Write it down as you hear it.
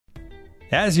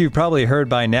As you've probably heard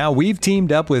by now, we've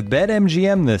teamed up with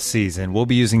BetMGM this season. We'll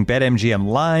be using BetMGM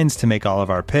lines to make all of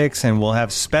our picks, and we'll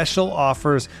have special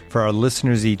offers for our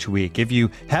listeners each week. If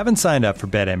you haven't signed up for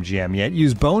BetMGM yet,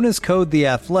 use bonus code The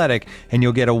Athletic, and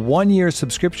you'll get a 1-year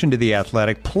subscription to The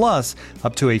Athletic, plus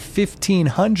up to a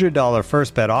 $1,500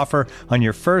 first bet offer on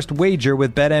your first wager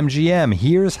with BetMGM.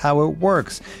 Here's how it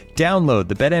works. Download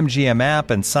the BetMGM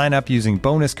app and sign up using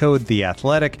bonus code The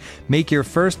Athletic. Make your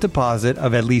first deposit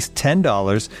of at least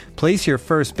 $10. Place your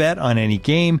first bet on any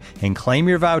game and claim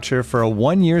your voucher for a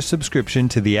 1-year subscription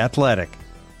to The Athletic.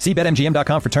 See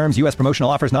BetMGM.com for terms. U.S. promotional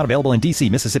offers not available in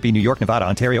D.C., Mississippi, New York, Nevada,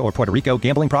 Ontario, or Puerto Rico.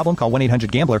 Gambling problem? Call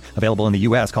 1-800-GAMBLER. Available in the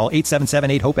U.S. Call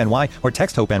 877-8-HOPE-NY or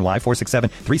text HOPE-NY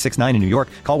 467-369 in New York.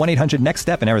 Call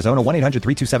 1-800-NEXT-STEP in Arizona.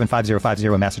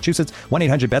 1-800-327-5050 in Massachusetts.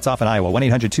 1-800-BETS-OFF in Iowa.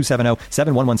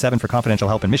 1-800-270-7117 for confidential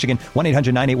help in Michigan.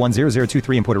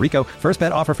 1-800-981-0023 in Puerto Rico. First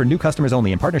bet offer for new customers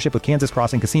only in partnership with Kansas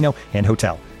Crossing Casino and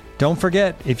Hotel. Don't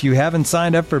forget, if you haven't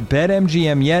signed up for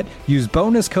BetMGM yet, use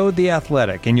bonus code The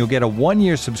Athletic, and you'll get a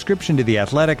 1-year subscription to The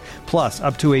Athletic, plus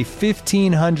up to a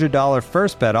 $1,500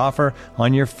 first bet offer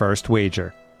on your first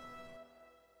wager.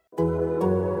 All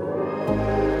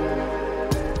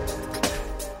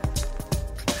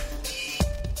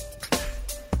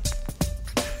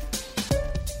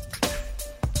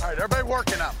right, everybody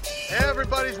working up.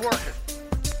 Everybody's working.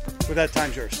 With that,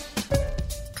 time's yours.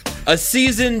 A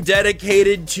season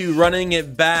dedicated to running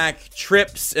it back,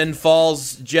 trips and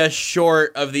falls just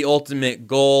short of the ultimate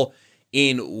goal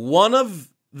in one of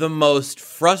the most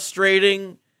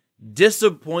frustrating,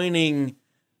 disappointing,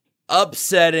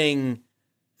 upsetting,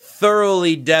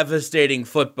 thoroughly devastating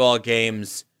football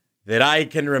games that I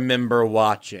can remember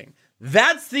watching.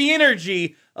 That's the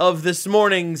energy of this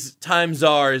morning's Times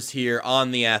Ours here on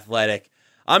The Athletic.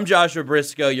 I'm Joshua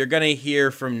Briscoe. You're going to hear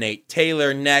from Nate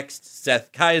Taylor next,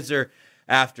 Seth Kaiser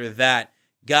after that.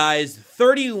 Guys,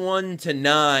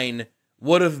 31-9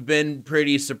 would have been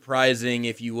pretty surprising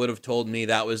if you would have told me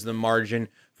that was the margin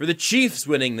for the Chiefs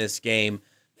winning this game.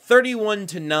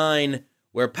 31-9,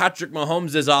 where Patrick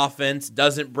Mahomes' offense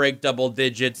doesn't break double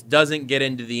digits, doesn't get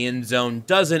into the end zone,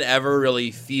 doesn't ever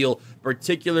really feel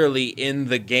particularly in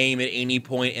the game at any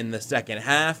point in the second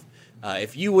half.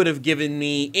 If you would have given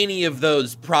me any of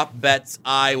those prop bets,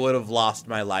 I would have lost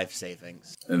my life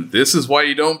savings. And this is why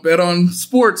you don't bet on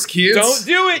sports, kids. Don't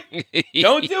do it.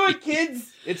 Don't do it,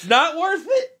 kids. It's not worth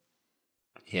it.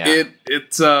 Yeah. It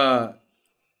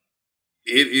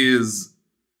is.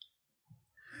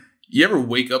 You ever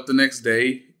wake up the next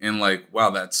day and like,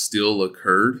 wow, that still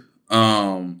occurred?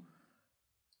 Not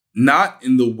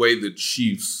in the way the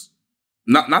Chiefs.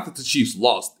 Not that the Chiefs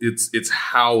lost. It's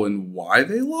how and why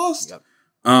they lost. Yep.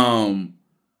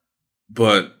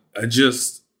 But I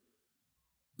just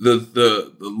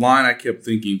the line I kept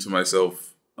thinking to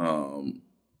myself around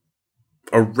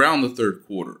the third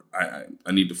quarter. I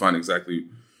need to find exactly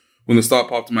when the thought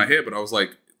popped in my head, but I was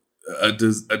like, a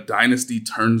dynasty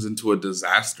turns into a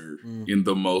disaster in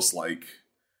the most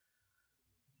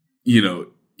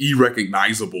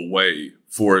irrecognizable way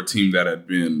for a team that had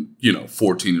been,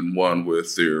 14-1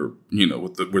 with their,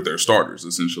 with their starters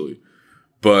essentially.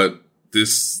 But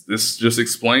this just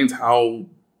explains how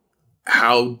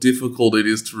difficult it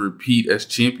is to repeat as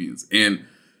champions. And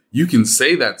you can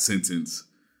say that sentence,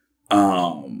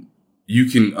 you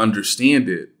can understand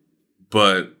it,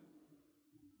 but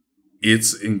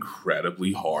it's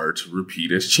incredibly hard to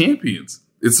repeat as champions.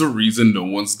 It's the reason no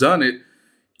one's done it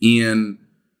in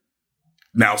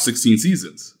now 16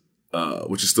 seasons.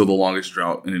 Which is still the longest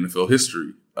drought in NFL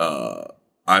history.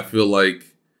 I feel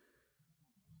like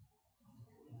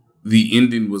the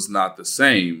ending was not the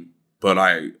same, but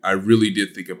I really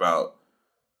did think about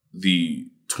the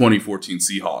 2014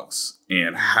 Seahawks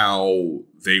and how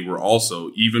they were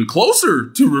also even closer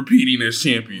to repeating as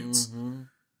champions. Mm-hmm.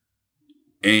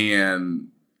 And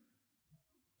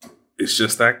it's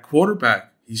just that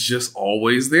quarterback. He's just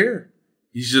always there.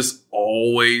 He's just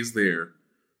always there.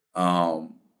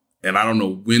 And I don't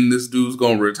know when this dude's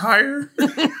going to retire.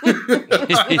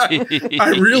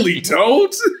 I really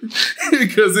don't.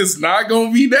 Because it's not going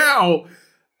to be now.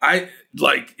 I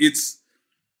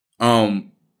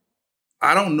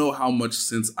don't know how much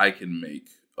sense I can make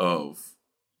of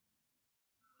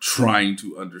trying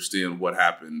to understand what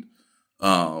happened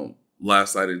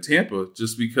last night in Tampa,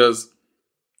 just because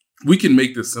we can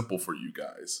make this simple for you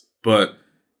guys. But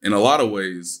in a lot of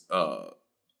ways,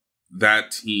 that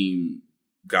team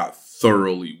got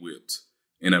thoroughly whipped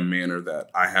in a manner that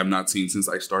I have not seen since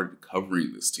I started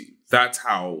covering this team. That's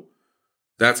how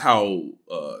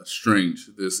strange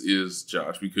this is,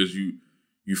 Josh, because you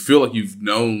feel like you've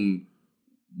known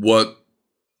what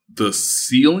the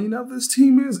ceiling of this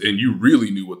team is, and you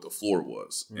really knew what the floor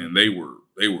was, and they were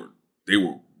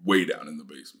way down in the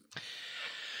basement.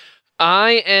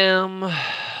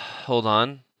 Hold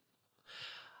on.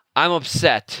 I'm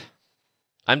upset.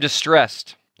 I'm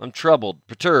distressed. I'm troubled,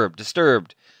 perturbed,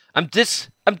 disturbed. I'm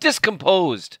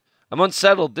discomposed. I'm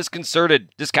unsettled, disconcerted,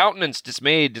 discountenanced,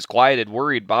 dismayed, disquieted,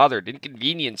 worried, bothered,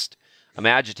 inconvenienced. I'm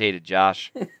agitated,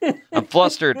 Josh. I'm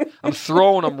flustered. I'm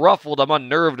thrown. I'm ruffled. I'm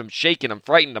unnerved. I'm shaken. I'm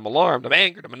frightened. I'm alarmed. I'm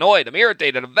angered. I'm annoyed. I'm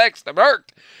irritated. I'm vexed. I'm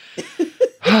irked.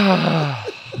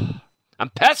 I'm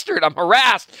pestered. I'm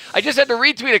harassed. I just had to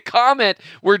retweet a comment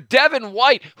where Devin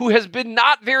White, who has been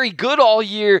not very good all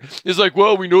year, is like,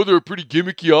 well, we know they're a pretty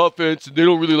gimmicky offense and they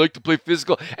don't really like to play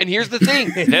physical. And here's the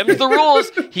thing. Them's the rules.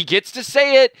 He gets to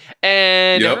say it.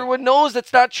 And everyone knows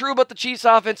that's not true about the Chiefs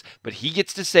offense, but he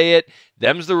gets to say it.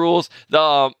 Them's the rules.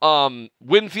 The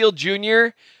Winfield Jr.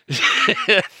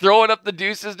 throwing up the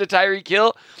deuces to Tyreek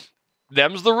Hill.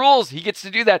 Them's the rules. He gets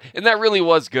to do that. And that really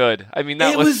was good. I mean,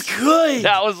 that was good.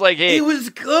 That was like, hey. It was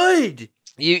good.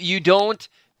 You don't,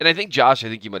 and I think, Josh, I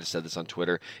think you might have said this on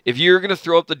Twitter, if you're going to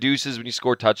throw up the deuces when you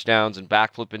score touchdowns and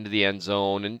backflip into the end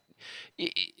zone, and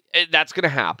that's going to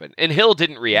happen. And Hill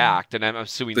didn't react, and I'm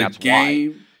assuming that's why. The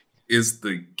game is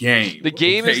the game. The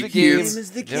game is the game.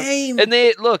 Is the game. And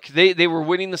they were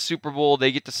winning the Super Bowl.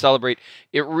 They get to celebrate.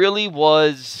 It really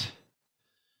was...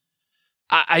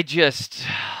 I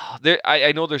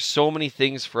know there's so many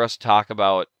things for us to talk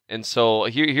about, and so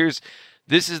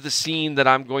this is the scene that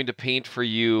I'm going to paint for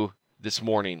you this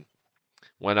morning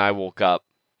when I woke up.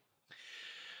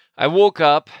 I woke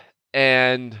up,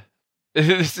 and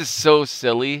this is so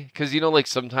silly, because like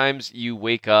sometimes you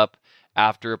wake up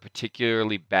after a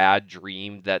particularly bad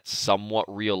dream that's somewhat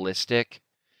realistic,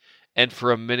 and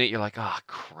for a minute you're like, oh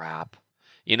crap.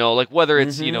 Like whether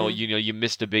it's, you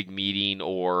missed a big meeting,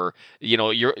 or,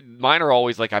 mine are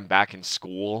always like I'm back in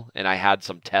school and I had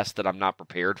some test that I'm not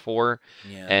prepared for.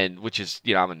 Yeah. And which is,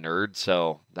 I'm a nerd,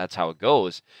 so that's how it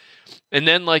goes. And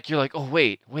then you're like, oh,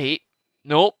 wait,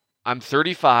 nope, I'm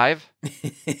 35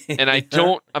 and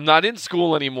I'm not in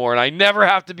school anymore, and I never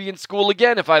have to be in school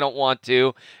again if I don't want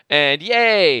to. And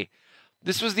yay,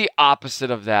 this was the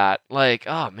opposite of that. Like,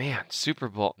 oh man, Super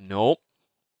Bowl.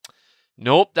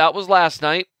 Nope, that was last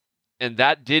night, and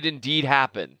that did indeed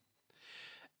happen.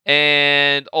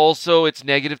 And also, it's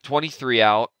negative 23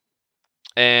 out,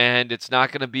 and it's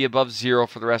not going to be above 0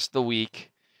 for the rest of the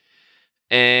week.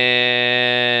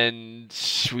 And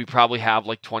we probably have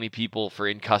 20 people for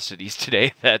in custodies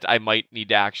today that I might need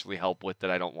to actually help with that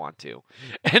I don't want to.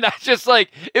 And I just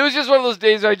it was just one of those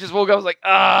days where I just woke up, I was like,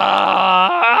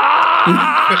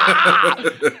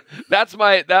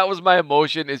 that was my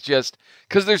emotion. It's just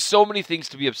because there's so many things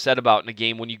to be upset about in a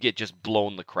game when you get just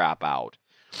blown the crap out.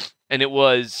 And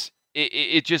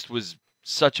it just was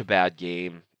such a bad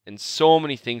game. And so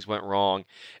many things went wrong.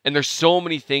 And there's so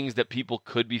many things that people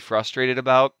could be frustrated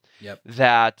about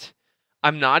that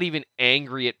I'm not even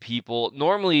angry at people.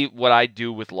 Normally, what I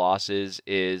do with losses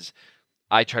is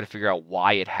I try to figure out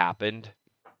why it happened.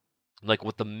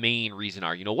 What the main reason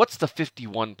are. What's the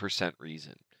 51%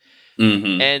 reason?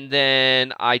 Mm-hmm. And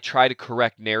then I try to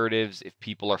correct narratives if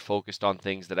people are focused on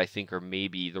things that I think are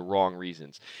maybe the wrong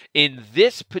reasons. In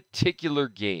this particular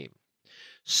game,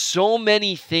 so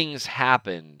many things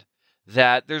happened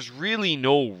that there's really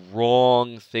no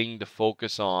wrong thing to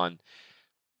focus on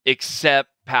except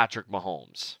Patrick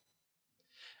Mahomes.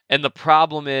 And the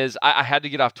problem is, I had to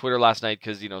get off Twitter last night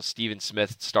because, Steven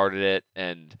Smith started it,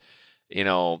 and,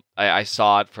 I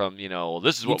saw it from,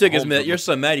 this is what took his you're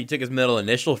so mad you took his middle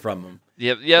initial from him.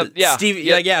 Yeah.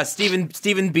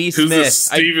 Steven B. Who's Smith. this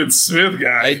Steven Smith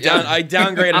guy? I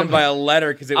downgraded him by a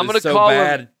letter because it was so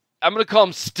bad. I'm going to call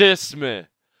him Stisme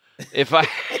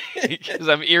because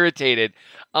I'm irritated.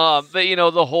 But,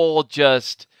 the whole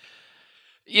just...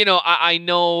 I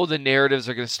know the narratives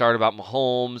are going to start about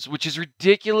Mahomes, which is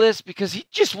ridiculous because he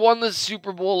just won the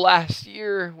Super Bowl last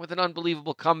year with an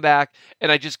unbelievable comeback,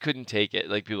 and I just couldn't take it.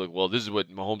 People are like, well, this is what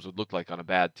Mahomes would look like on a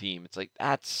bad team. It's like,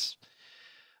 that's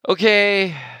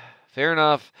okay, fair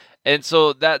enough. And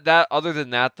so that other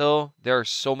than that, though, there are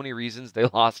so many reasons they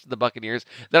lost to the Buccaneers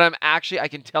that I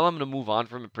can tell I'm going to move on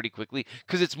from it pretty quickly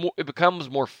because it becomes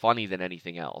more funny than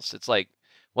anything else. It's like,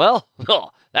 well,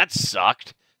 that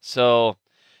sucked. So...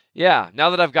 yeah, now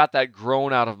that I've got that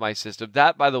grown out of my system,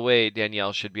 that, by the way,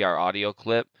 Danielle, should be our audio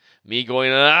clip. Me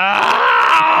going,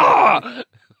 ah!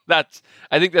 I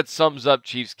think that sums up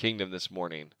Chiefs Kingdom this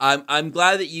morning. I'm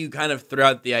glad that you kind of threw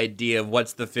out the idea of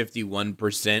what's the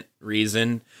 51%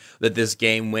 reason that this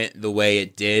game went the way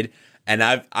it did. And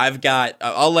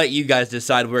I'll let you guys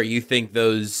decide where you think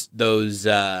those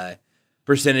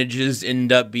percentages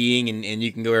end up being, and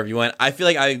you can go wherever you want. I feel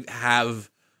like I have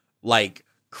like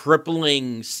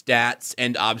crippling stats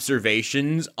and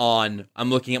observations on, I'm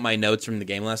looking at my notes from the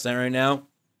game last night right now,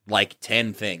 like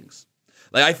 10 things.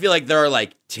 Like, I feel like there are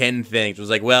like 10 things. It was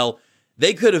like, well,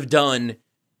 they could have done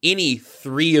any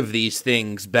 3 of these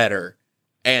things better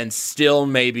and still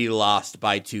maybe lost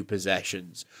by 2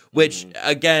 possessions, which,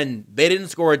 again, they didn't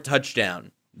score a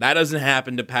touchdown. That doesn't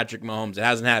happen to Patrick Mahomes. It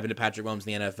hasn't happened to Patrick Mahomes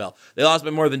in the NFL. They lost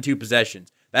by more than 2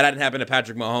 possessions. That hadn't happened to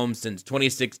Patrick Mahomes since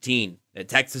 2016 at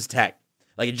Texas Tech.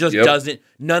 Like, it just doesn't.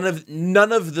 None of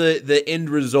the end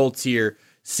results here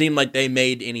seem like they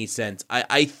made any sense.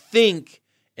 I think,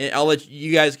 and I'll let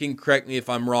you guys can correct me if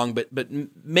I'm wrong, but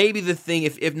maybe the thing,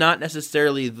 if not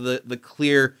necessarily the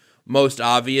clear most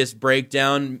obvious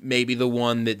breakdown, maybe the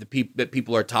one that that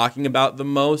people are talking about the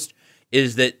most,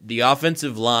 is that the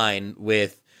offensive line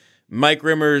with Mike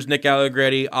Rimmers, Nick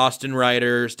Allegretti, Austin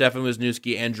Ryder, Stefan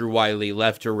Wisniewski, Andrew Wiley,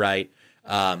 left to right,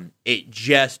 it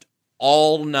just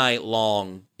all night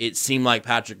long, it seemed like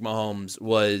Patrick Mahomes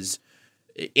was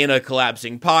in a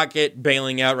collapsing pocket,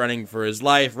 bailing out, running for his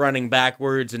life, running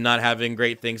backwards, and not having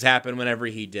great things happen whenever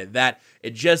he did that.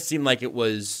 It just seemed like it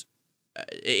was,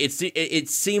 it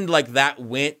seemed like that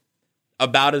went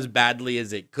about as badly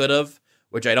as it could have,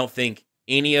 which I don't think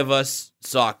any of us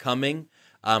saw coming.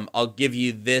 I'll give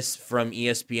you this from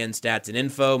ESPN Stats and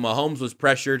Info. Mahomes was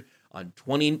pressured on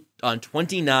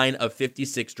 29 of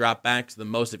 56 dropbacks, the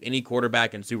most of any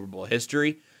quarterback in Super Bowl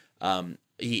history.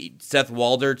 Seth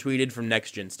Walder tweeted from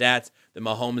Next Gen Stats that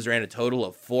Mahomes ran a total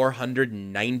of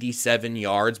 497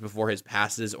 yards before his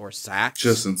passes or sacks.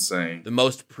 Just insane. The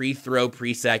most pre-throw,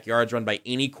 pre-sack yards run by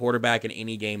any quarterback in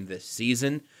any game this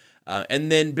season.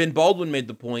 And then Ben Baldwin made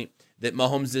the point that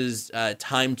Mahomes'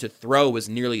 time to throw was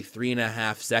nearly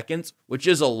 3.5 seconds, which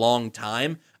is a long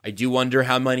time. I do wonder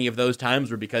how many of those times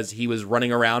were because he was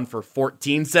running around for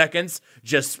 14 seconds,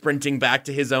 just sprinting back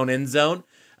to his own end zone.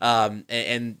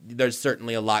 And there's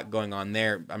certainly a lot going on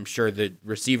there. I'm sure the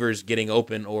receivers getting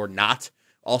open or not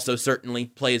also certainly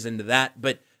plays into that.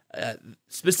 But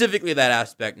specifically that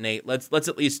aspect, Nate, let's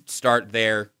at least start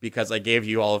there because I gave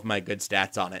you all of my good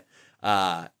stats on it.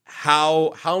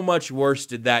 How much worse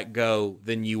did that go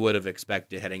than you would have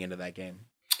expected heading into that game?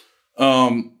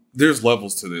 There's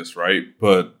levels to this, right?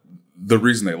 But the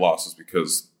reason they lost is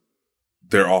because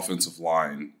their offensive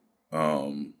line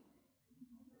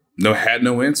had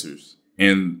no answers.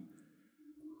 And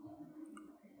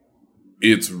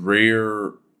it's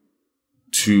rare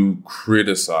to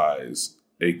criticize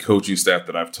a coaching staff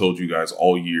that I've told you guys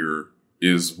all year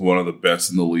is one of the best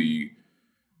in the league.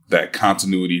 That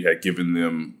continuity had given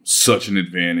them such an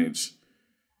advantage.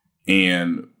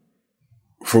 And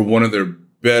for one of their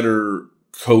better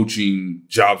coaching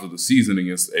jobs of the season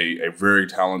against a very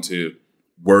talented,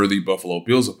 worthy Buffalo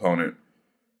Bills opponent,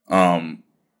 I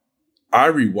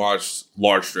rewatched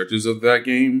large stretches of that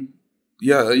game.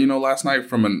 Yeah, last night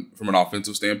from an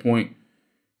offensive standpoint,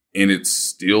 and it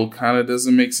still kind of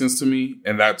doesn't make sense to me.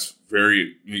 And that's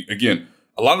again,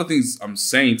 a lot of things I'm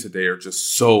saying today are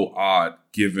just so odd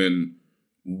given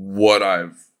what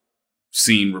I've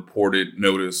seen, reported,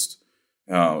 noticed,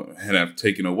 and have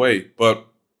taken away. But,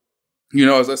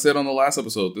 as I said on the last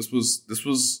episode, this was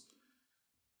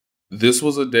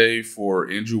a day for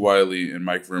Andrew Wiley and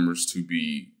Mike Rimmers to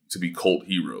be cult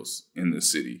heroes in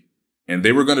this city. And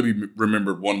they were going to be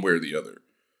remembered one way or the other.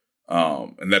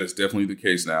 And that is definitely the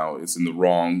case now. It's in the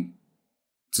wrong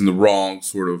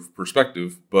sort of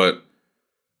perspective, but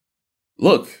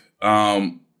look,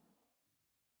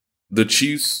 the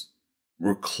Chiefs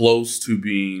were close to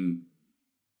being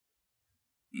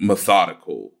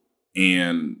methodical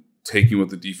and taking what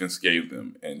the defense gave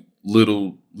them and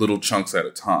little chunks at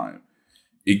a time.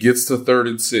 It gets to 3rd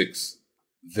and 6.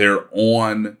 They're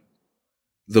on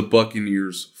the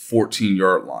Buccaneers'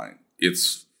 14-yard line.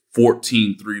 It's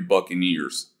 14-3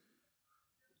 Buccaneers.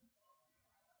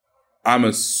 I'm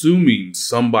assuming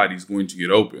somebody's going to get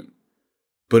open.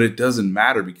 But it doesn't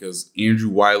matter because Andrew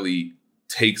Wiley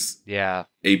takes a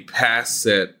pass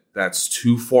set that's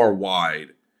too far wide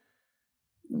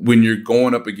when you're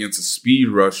going up against a speed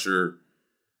rusher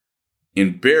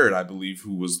in Barrett, I believe,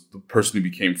 who was the person who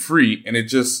became free. And it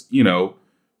just,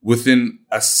 within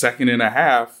a second and a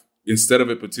half, instead of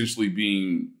it potentially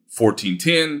being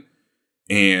 14-10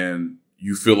 and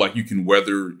you feel like you can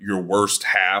weather your worst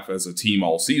half as a team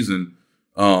all season,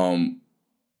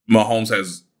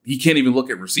 Mahomes he can't even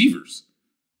look at receivers.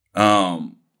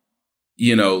 There's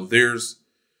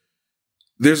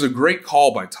a great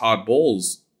call by Todd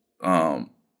Bowles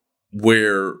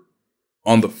where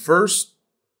on the first,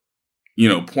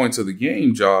 points of the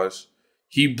game, Josh,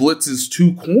 he blitzes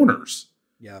 2 corners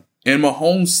Yeah. And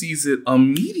Mahomes sees it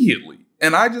immediately.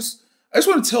 And I just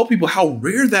want to tell people how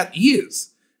rare that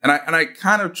is. And I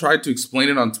kind of tried to explain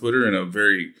it on Twitter in a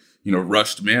very,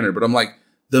 rushed manner, but I'm like,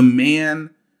 the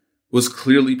man was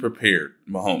clearly prepared,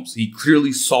 Mahomes. He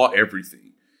clearly saw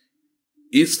everything.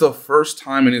 It's the first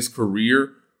time in his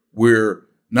career where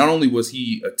not only was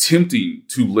he attempting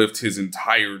to lift his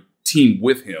entire team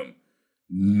with him,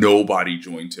 nobody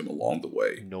joined him along the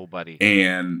way. Nobody.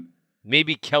 And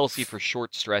maybe Kelsey for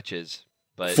short stretches,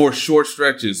 but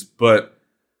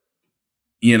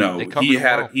he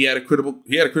had a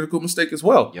critical mistake as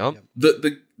well. Yep.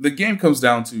 The game comes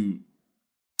down to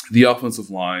the offensive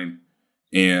line,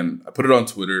 and I put it on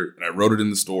Twitter and I wrote it in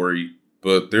the story,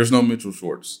 but there's no Mitchell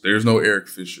Schwartz, there's no Eric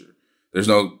Fisher, there's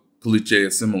no Kalichi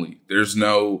Asimile, there's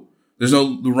no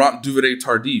Laurent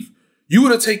Duvernay-Tardif. You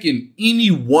would have taken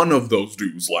any one of those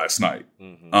dudes last night.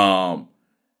 Mm-hmm.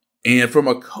 And from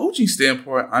a coaching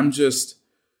standpoint,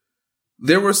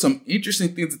 there were some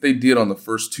interesting things that they did on the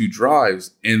first 2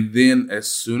 drives. And then as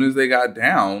soon as they got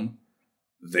down,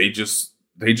 they just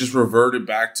reverted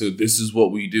back to, this is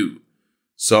what we do.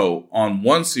 So on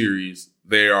one series,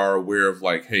 they are aware of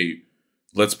like, hey,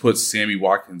 let's put Sammy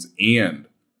Watkins and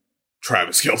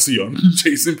Travis Kelce on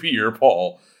Jason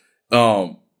Pierre-Paul,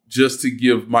 just to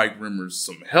give Mike Rimmers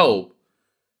some help.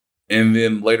 And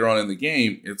then later on in the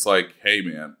game, it's like, hey,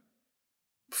 man,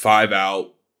 5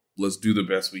 out. Let's do the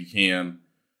best we can.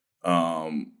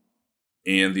 And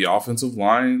the offensive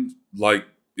line, like,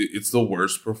 it's the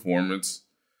worst performance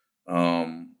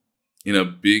in a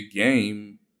big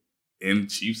game in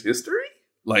Chiefs history.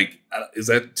 Like, is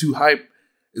that too hype?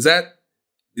 Is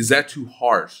that too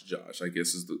harsh, Josh? I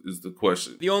guess is the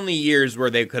question. The only years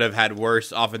where they could have had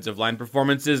worse offensive line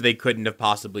performances, they couldn't have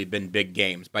possibly been big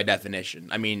games by definition.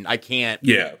 I mean, I can't.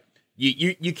 Yeah.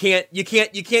 You can't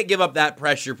give up that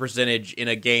pressure percentage in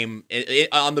a game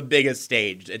on the biggest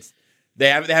stage. They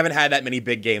haven't had that many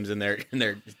big games in their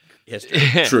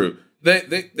history. True.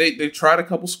 They tried a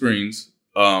couple screens.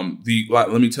 Let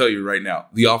me tell you right now,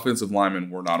 the offensive linemen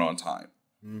were not on time.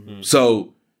 Mm-hmm.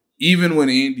 So even when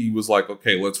Andy was like,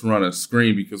 okay, let's run a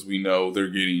screen because we know they're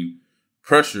getting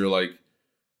pressure, like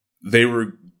they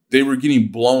were getting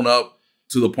blown up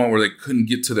to the point where they couldn't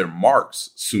get to their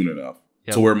marks soon enough.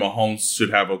 Yep. To where Mahomes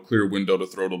should have a clear window to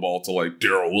throw the ball to like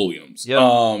Darrell Williams. Yep.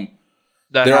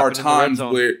 There are times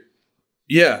where,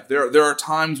 there are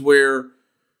times where,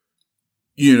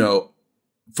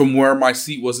 from where my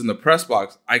seat was in the press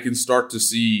box, I can start to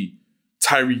see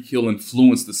Tyreek Hill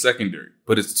influence the secondary,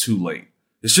 but it's too late.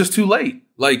 It's just too late.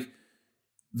 Like,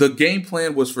 the game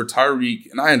plan was for Tyreek,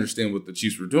 and I understand what the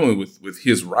Chiefs were doing with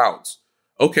his routes.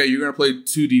 Okay, you're going to play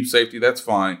 2 deep safety. That's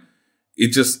fine.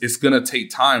 It's going to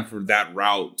take time for that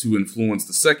route to influence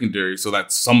the secondary so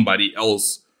that somebody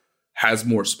else has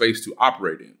more space to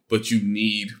operate in. But you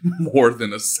need more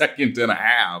than a second and a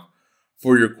half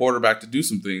for your quarterback to do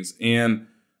some things. And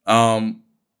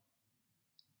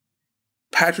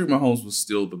Patrick Mahomes was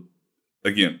still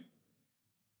again,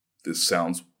 this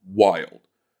sounds wild.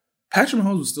 Patrick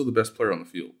Mahomes was still the best player on the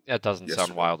field. That doesn't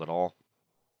sound wild at all.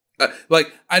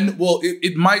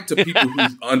 It might to people who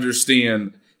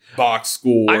understand box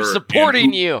score. I'm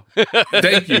supporting you.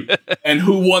 Thank you. And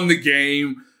who won the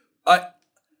game?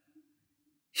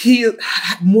 He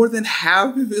more than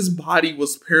half of his body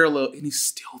was parallel, and he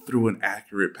still threw an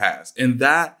accurate pass. And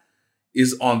that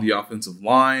is on the offensive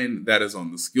line. That is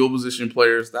on the skill position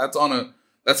players. That's on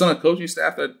a coaching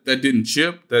staff that didn't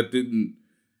chip. That didn't.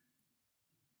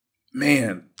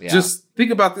 Man, Just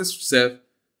think about this, Seth.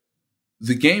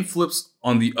 The game flips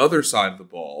on the other side of the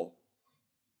ball.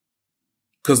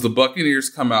 Because the Buccaneers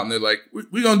come out and they're like,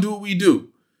 we're going to do what we do.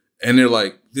 And they're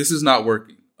like, this is not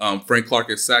working. Frank Clark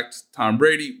has sacked Tom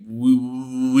Brady.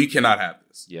 We cannot have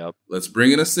this. Yep. Let's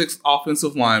bring in a 6th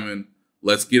offensive lineman.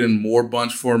 Let's get in more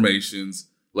bunch formations.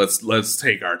 Let's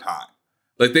take our time.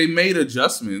 Like, they made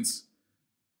adjustments,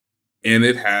 and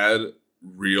it had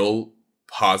real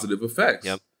positive effects.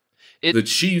 Yep. The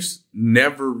Chiefs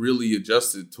never really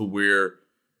adjusted to where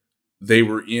they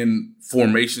were in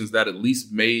formations that at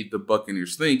least made the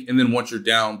Buccaneers think. And then once you're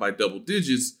down by double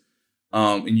digits,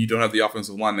 and you don't have the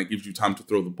offensive line that gives you time to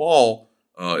throw the ball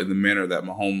in the manner that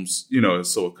Mahomes,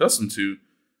 is so accustomed to,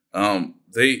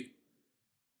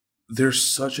 they're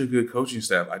such a good coaching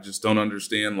staff. I just don't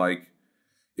understand, like,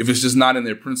 if it's just not in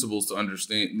their principles to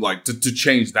understand, like, to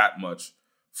change that much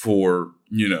for,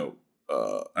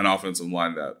 an offensive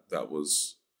line that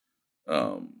was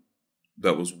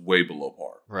way below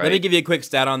par. Right. Let me give you a quick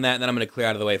stat on that, and then I'm going to clear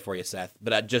out of the way for you, Seth.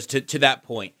 But just to that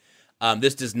point,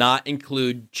 this does not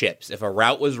include chips. If a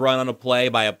route was run on a play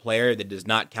by a player, that does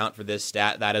not count for this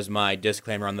stat. That is my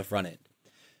disclaimer on the front end.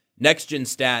 Next Gen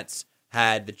Stats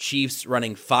had the Chiefs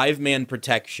running 5-man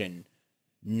protection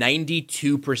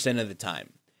 92% of the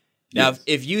time. Now, Yes.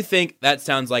 if you think that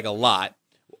sounds like a lot,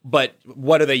 but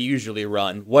what do they usually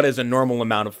run? What is a normal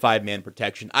amount of 5-man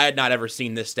protection? I had not ever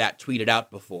seen this stat tweeted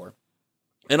out before.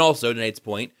 And also, to Nate's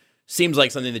point, seems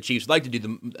like something the Chiefs like to do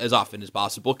them as often as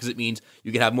possible because it means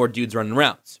you can have more dudes running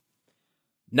routes.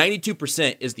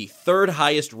 92% is the third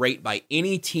highest rate by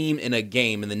any team in a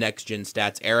game in the Next Gen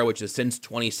Stats era, which is since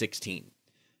 2016.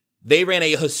 They ran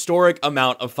a historic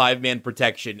amount of 5-man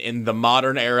protection in the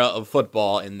modern era of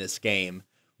football in this game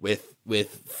with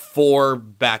 4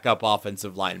 backup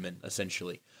offensive linemen,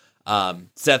 essentially.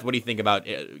 Seth, what do you think about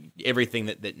everything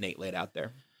that Nate laid out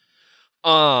there?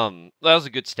 That was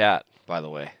a good stat, by the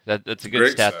way. That's a good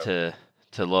Great stat stat.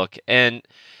 to look. And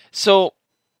so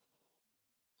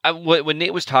when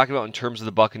Nate was talking about in terms of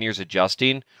the Buccaneers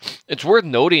adjusting, it's worth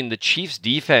noting the Chiefs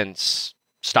defense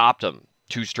stopped them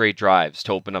 2 straight drives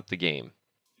to open up the game.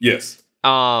 Yes.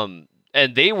 And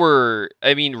they were,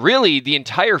 I mean, really the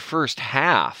entire first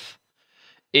half,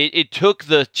 it took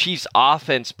the Chiefs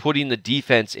offense putting the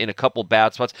defense in a couple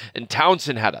bad spots, and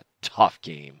Townsend had a tough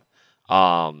game.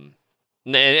 And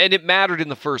it mattered in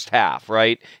the first half,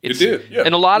 right? It did, yeah.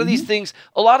 And a lot of these things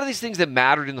that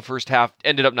mattered in the first half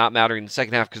ended up not mattering in the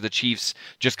second half because the Chiefs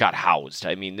just got housed.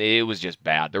 I mean, it was just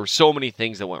bad. There were so many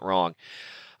things that went wrong.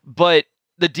 But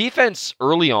the defense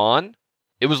early on,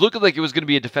 it was looking like it was going to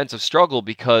be a defensive struggle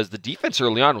because the defense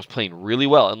early on was playing really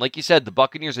well. And like you said, the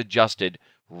Buccaneers adjusted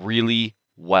really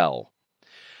well.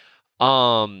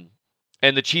 And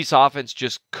the Chiefs offense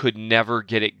just could never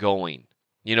get it going.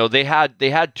 You know, they had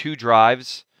 2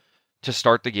 drives to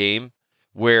start the game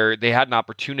where they had an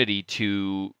opportunity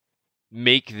to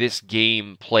make this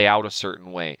game play out a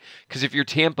certain way. Because if you're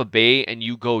Tampa Bay and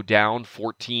you go down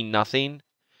 14-0,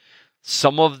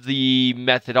 some of the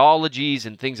methodologies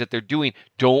and things that they're doing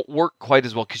don't work quite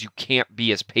as well because you can't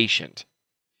be as patient.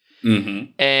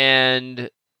 Mm-hmm.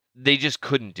 And they just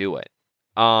couldn't do it.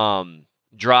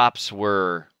 Drops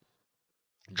were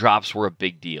a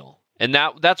big deal. And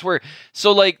that's where,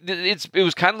 so like it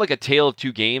was kind of like a tale of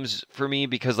 2 games for me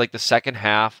because like the second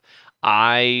half,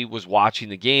 I was watching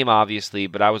the game obviously,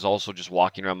 but I was also just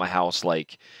walking around my house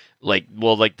like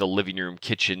the living room,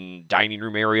 kitchen, dining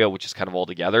room area, which is kind of all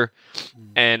together.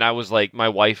 And I was like, my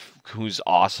wife, who's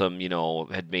awesome, you know,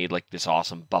 had made like this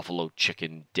awesome buffalo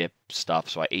chicken dip stuff.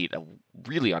 So I ate a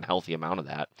really unhealthy amount of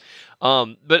that.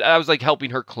 But I was like helping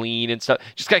her clean and stuff.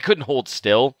 Just I couldn't hold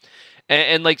still.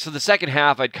 And like, so the second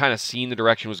half, I'd kind of seen the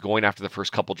direction it was going after the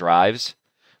first couple drives.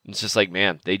 And it's just like,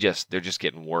 man, they're just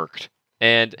getting worked.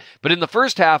 But in the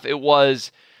first half, it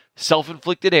was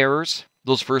self-inflicted errors,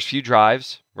 those first few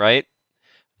drives, right?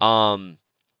 And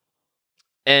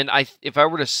if I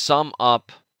were to sum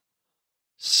up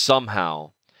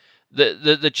somehow,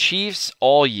 the Chiefs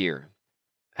all year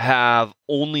have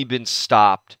only been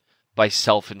stopped by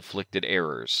self-inflicted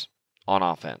errors on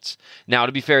offense. Now,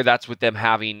 to be fair, that's with them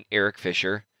having Eric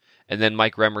Fisher, and then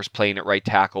Mike Remmers playing at right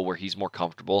tackle where he's more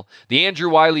comfortable. The Andrew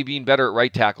Wiley being better at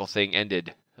right tackle thing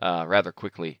ended rather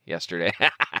quickly yesterday.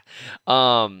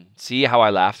 See how I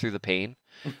laugh through the pain?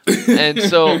 And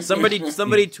so somebody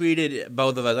tweeted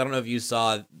both of us. I don't know if you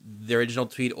saw the original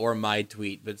tweet or my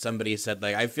tweet, but somebody said,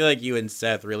 like, I feel like you and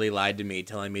Seth really lied to me,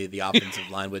 telling me the offensive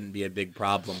line wouldn't be a big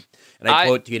problem. And I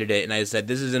quote tweeted it, and I said,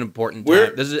 this is an important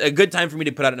time. This is a good time for me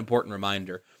to put out an important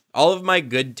reminder. All of my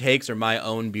good takes are my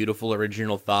own beautiful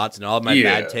original thoughts, and all of my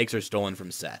bad takes are stolen from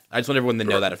Seth. I just want everyone to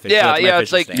know that officially. Yeah,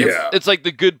 it's like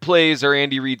the good plays are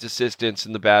Andy Reid's assistants,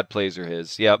 and the bad plays are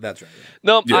his. Yep, that's right.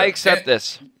 Nope, I accept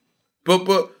this. But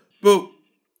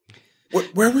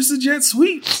where was the jet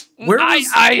sweeps? Where was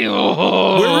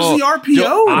the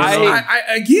RPO?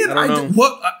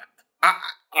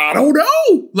 I don't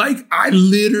know. Like, I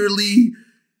literally,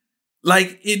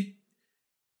 like, it.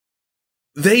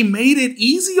 They made it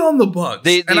easy on the Bucs.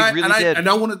 They really did. I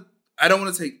don't want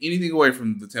to take anything away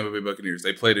from the Tampa Bay Buccaneers.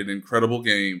 They played an incredible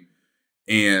game,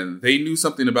 and they knew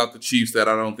something about the Chiefs that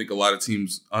I don't think a lot of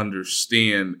teams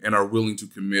understand and are willing to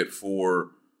commit for,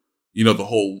 you know, the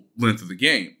whole length of the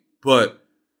game. But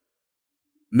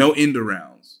no end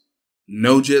arounds,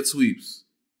 no jet sweeps,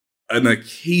 an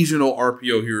occasional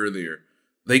RPO here or there.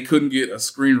 They couldn't get a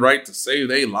screen right to save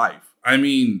their life. I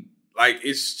mean, like,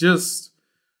 it's just.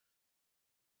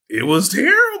 It was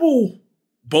terrible,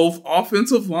 both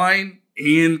offensive line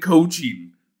and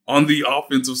coaching on the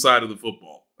offensive side of the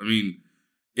football. I mean,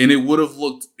 and it would have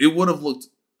looked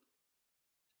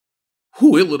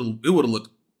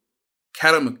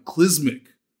cataclysmic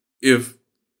if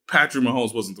Patrick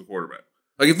Mahomes wasn't the quarterback.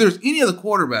 Like, if there's any other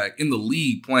quarterback in the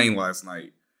league playing last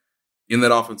night, in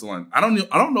that offensive line. I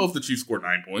don't know if the Chiefs scored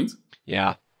 9 points.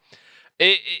 Yeah.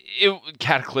 It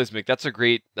cataclysmic. That's a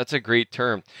great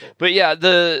term. But yeah,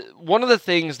 one of the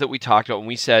things that we talked about when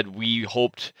we said we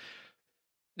hoped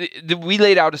we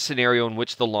laid out a scenario in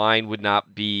which the line would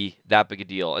not be that big a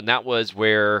deal, and that was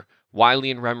where Wiley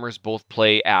and Remmers both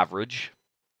play average,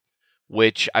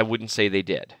 which I wouldn't say they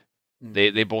did.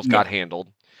 They both got handled.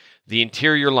 The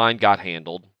interior line got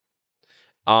handled,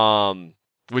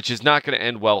 which is not going to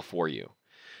end well for you.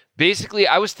 Basically,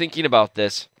 I was thinking about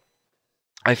this.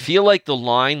 I feel like the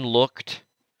line looked...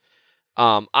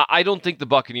 I don't think the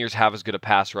Buccaneers have as good a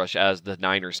pass rush as the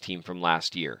Niners team from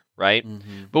last year, right?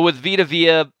 Mm-hmm. But with Vita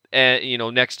Vea,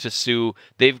 next to Sue,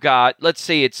 they've got let's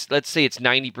say it's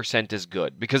 90% as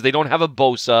good because they don't have a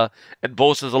Bosa, and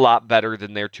Bosa's a lot better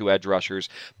than their two edge rushers.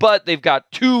 But they've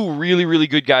got two really, really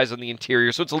good guys on the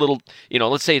interior, so it's a little,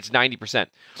 let's say it's 90%.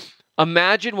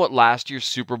 Imagine what last year's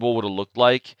Super Bowl would have looked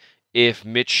like if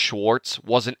Mitch Schwartz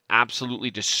wasn't absolutely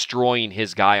destroying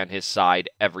his guy on his side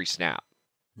every snap.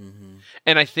 Mm-hmm.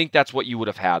 And I think that's what you would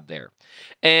have had there.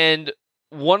 And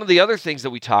one of the other things that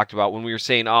we talked about when we were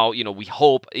saying, we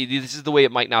hope this is the way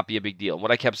it might not be a big deal. And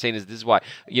what I kept saying is this is why,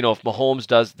 if Mahomes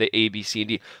does the A, B, C, and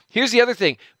D. Here's the other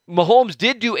thing. Mahomes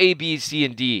did do A, B, C,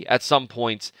 and D at some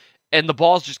points, and the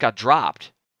balls just got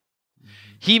dropped.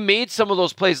 Mm-hmm. He made some of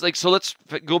those plays. So let's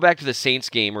go back to the Saints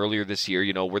game earlier this year,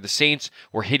 where the Saints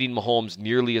were hitting Mahomes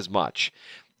nearly as much.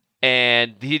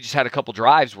 And he just had a couple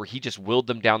drives where he just willed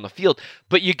them down the field.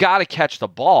 But you got to catch the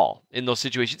ball in those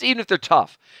situations, even if they're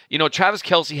tough. Travis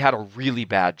Kelce had a really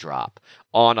bad drop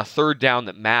on a third down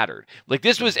that mattered.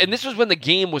 This was when the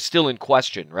game was still in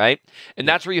question, right? And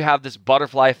that's where you have this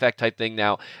butterfly effect type thing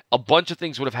now. A bunch of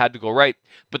things would have had to go right.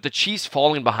 But the Chiefs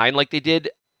falling behind like they did,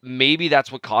 maybe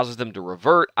that's what causes them to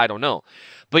revert. I don't know.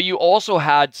 But you also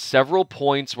had several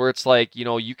points where it's like,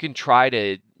 you can try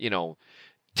to,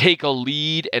 take a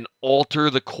lead and alter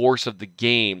the course of the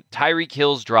game. Tyreek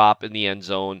Hill's drop in the end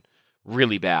zone,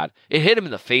 really bad. It hit him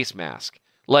in the face mask.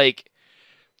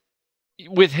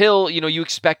 With Hill, you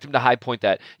expect him to high point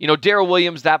that. Darrell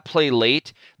Williams, that play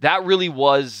late, that really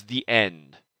was the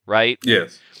end, right?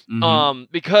 Yes. Mm-hmm.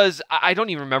 Because I don't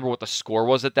even remember what the score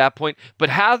was at that point, but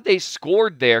had they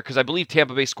scored there, because I believe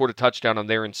Tampa Bay scored a touchdown on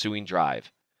their ensuing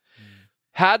drive.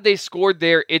 Had they scored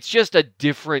there, it's just a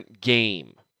different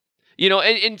game.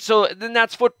 And so then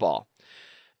that's football.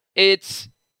 It's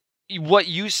what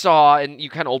you saw, and you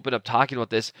kind of open up talking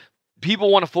about this. People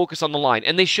want to focus on the line,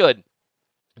 and they should.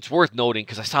 It's worth noting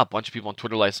because I saw a bunch of people on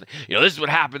Twitter last night. This is what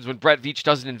happens when Brett Veach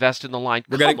doesn't invest in the line.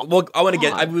 I want to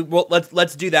get.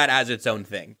 Let's do that as its own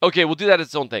thing. Okay, we'll do that as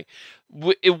its own thing.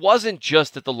 It wasn't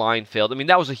just that the line failed. I mean,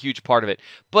 that was a huge part of it.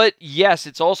 But yes,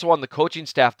 it's also on the coaching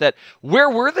staff that where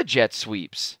were the jet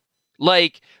sweeps?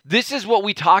 This is what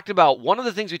we talked about. One of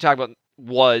the things we talked about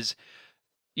was,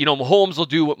 Mahomes will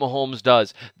do what Mahomes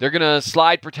does. They're going to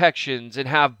slide protections and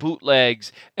have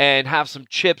bootlegs and have some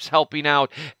chips helping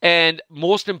out. And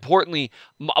most importantly,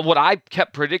 what I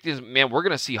kept predicting is, man, we're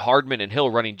going to see Hardman and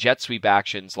Hill running jet sweep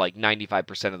actions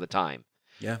 95% of the time.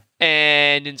 Yeah.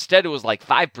 And instead it was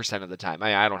 5% of the time.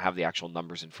 I don't have the actual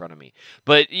numbers in front of me.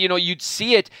 But, you'd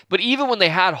see it. But even when they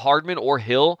had Hardman or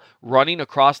Hill running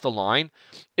across the line,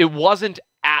 it wasn't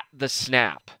at the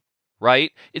snap,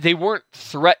 right? They weren't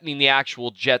threatening the actual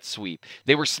jet sweep.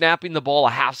 They were snapping the ball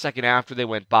a half second after they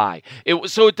went by.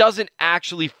 So it doesn't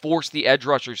actually force the edge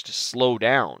rushers to slow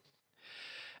down.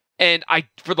 And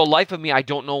for the life of me, I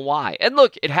don't know why. And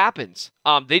look, it happens.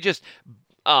 They just...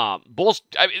 Bulls.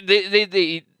 I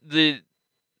mean,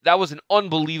 that was an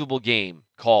unbelievable game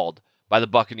called by the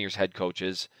Buccaneers head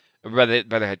coaches, by the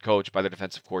head coach, by the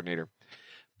defensive coordinator.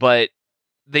 But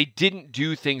they didn't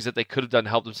do things that they could have done to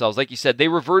help themselves. Like you said, they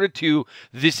reverted to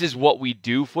this is what we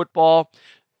do football,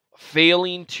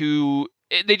 failing to.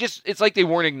 It's like they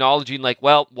weren't acknowledging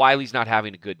Wiley's not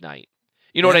having a good night.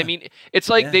 You know what I mean? It's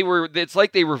like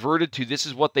they reverted to this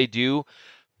is what they do,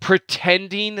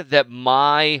 pretending that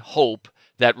my hope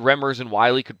that Remmers and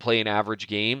Wiley could play an average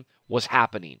game was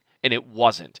happening, and it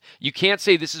wasn't. You can't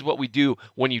say this is what we do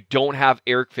when you don't have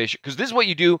Eric Fisher, because this is what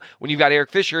you do when you've got Eric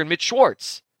Fisher and Mitch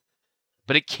Schwartz.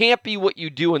 But it can't be what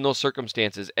you do in those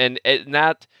circumstances, and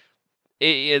that's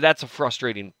a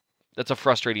frustrating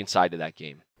side to that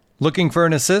game. Looking for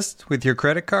an assist with your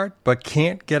credit card, but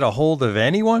can't get a hold of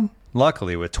anyone?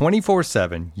 Luckily, with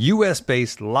 24/7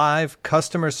 U.S.-based live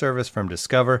customer service from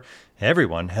Discover,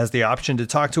 everyone has the option to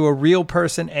talk to a real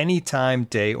person anytime,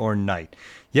 day or night.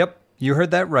 Yep, you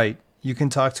heard that right. You can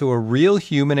talk to a real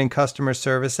human in customer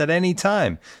service at any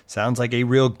time. Sounds like a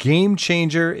real game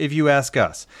changer if you ask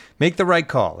us. Make the right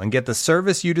call and get the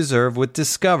service you deserve with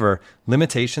Discover.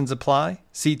 Limitations apply.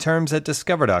 See terms at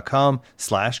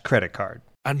discover.com/creditcard.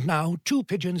 And now, two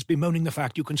pigeons bemoaning the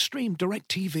fact you can stream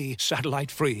DirecTV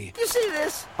satellite-free. You see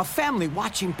this? A family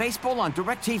watching baseball on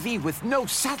DirecTV with no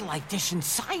satellite dish in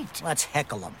sight. Let's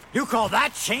heckle them. You call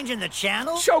that changing the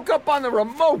channel? Choke up on the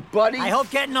remote, buddy. I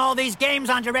hope getting all these games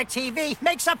on DirecTV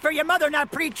makes up for your mother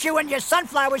not pre-chewing your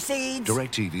sunflower seeds.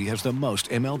 DirecTV has the most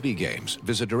MLB games.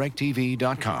 Visit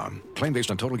DirecTV.com. Claim based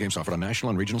on total games offered on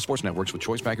national and regional sports networks with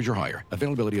choice package or higher.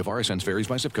 Availability of RSNs varies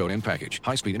by zip code and package.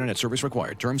 High-speed internet service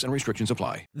required. Terms and restrictions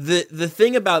apply. The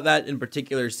thing about that in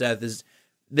particular, Seth, is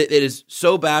that it is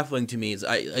so baffling to me. Is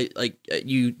I like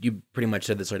you pretty much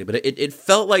said this already, but it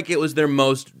felt like it was their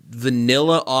most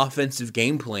vanilla offensive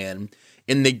game plan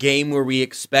in the game where we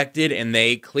expected and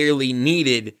they clearly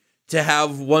needed to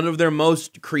have one of their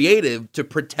most creative to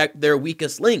protect their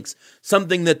weakest links.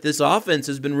 Something that this offense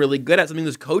has been really good at, something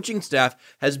this coaching staff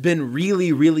has been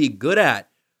really, really good at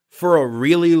for a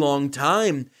really long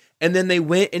time. And then they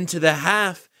went into the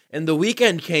half and the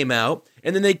weekend came out,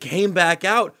 and then they came back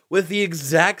out with the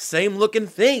exact same looking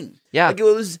thing. Yeah. Like it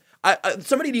was,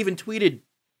 somebody had even tweeted,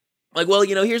 like, well,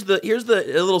 you know, here's the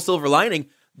little silver lining.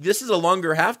 This is a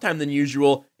longer halftime than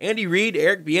usual. Andy Reid,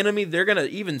 Eric Bieniemy, they're going to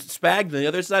even spag the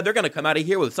other side. They're going to come out of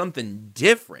here with something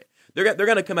different. They're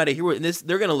going to come out of here with this.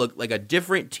 They're going to look like a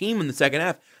different team in the second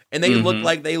half. And they look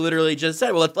like they literally just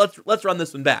said, well, let's run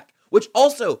this one back, which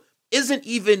also isn't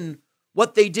even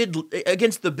what they did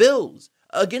against the Bills.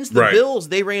 Against the Bills,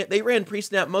 they ran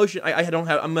pre-snap motion.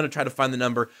 I'm going to try to find the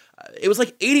number. It was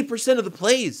like 80% of the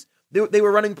plays they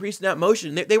were running pre-snap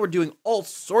motion. They were doing all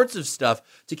sorts of stuff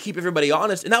to keep everybody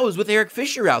honest, and that was with Eric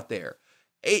Fisher out there.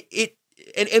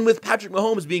 And with Patrick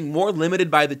Mahomes being more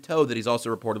limited by the toe that he's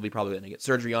also reportedly probably going to get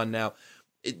surgery on now,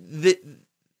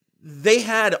 they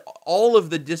had all of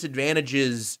the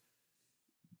disadvantages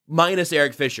minus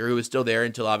Eric Fisher, who was still there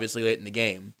until obviously late in the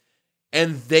game.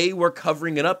 And they were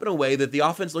covering it up in a way that the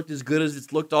offense looked as good as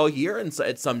it's looked all year and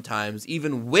at sometimes,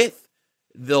 even with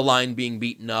the line being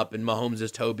beaten up and Mahomes'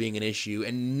 toe being an issue.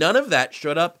 And none of that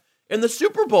showed up in the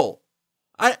Super Bowl.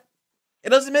 It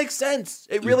doesn't make sense.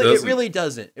 It really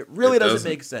doesn't. It really doesn't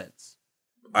make sense.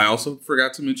 I also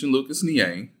forgot to mention Lucas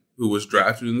Niang, who was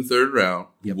drafted in the third round,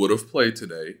 who would have played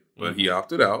today, but he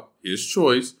opted out. His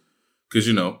choice, because,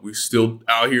 you know, we're still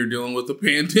out here dealing with the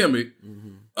pandemic.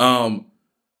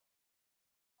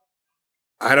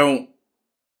 I don't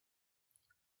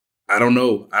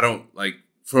know.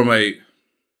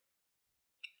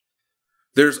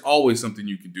 There's always something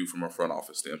you can do from a front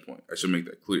office standpoint. I should make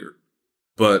that clear.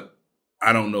 But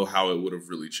I don't know how it would have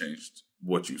really changed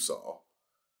what you saw.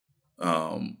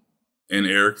 And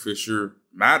Eric Fisher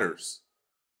matters.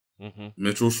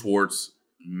 Mitchell Schwartz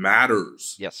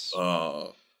matters. Yes. I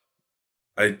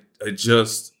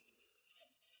just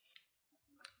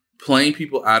playing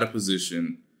people out of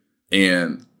position.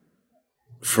 And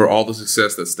for all the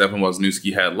success that Stefan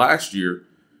Wisniewski had last year,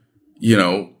 you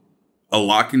know, a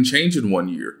lot can change in 1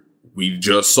 year. We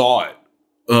just saw it.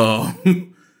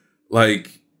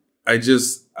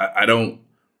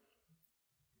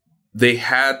 They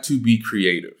had to be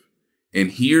creative.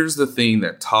 And here's the thing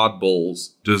that Todd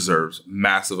Bowles deserves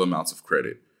massive amounts of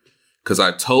credit. Because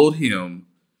I told him,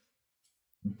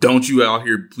 don't you out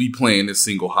here be playing this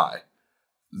single high.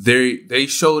 They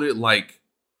showed it like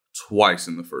twice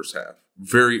in the first half,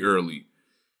 very early.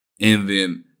 And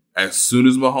then as soon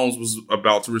as Mahomes was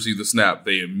about to receive the snap,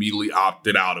 they immediately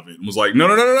opted out of it and was like, no.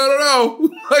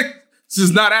 Like, this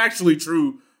is not actually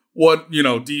true. What, you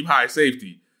know, deep high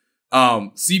safety.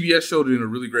 CBS showed it in a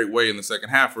really great way in the second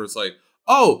half where it's like,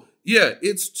 oh, yeah,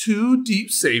 it's two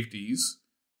deep safeties,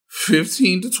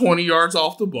 15 to 20 yards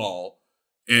off the ball,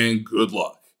 and good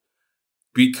luck.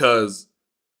 Because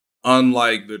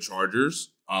unlike the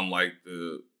Chargers, unlike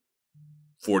the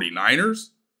 49ers,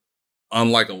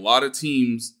 unlike a lot of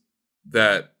teams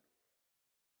that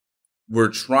were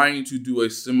trying to do a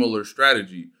similar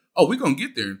strategy, we're going to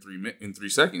get there in 3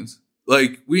 seconds.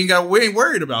 Like, we ain't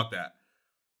worried about that.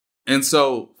 And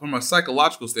so from a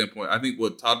psychological standpoint, I think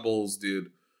what Todd Bowles did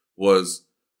was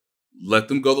let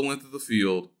them go the length of the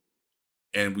field,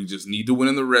 and we just need to win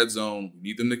in the red zone. We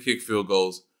need them to kick field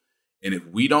goals. And if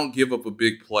we don't give up a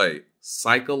big play,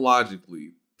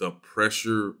 psychologically, the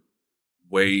pressure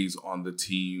weighs on the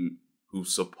team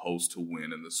who's supposed to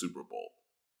win in the Super Bowl.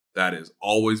 That has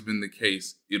always been the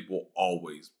case. It will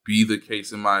always be the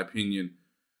case, in my opinion.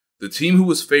 The team who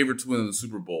was favored to win in the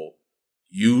Super Bowl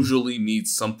usually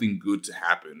needs something good to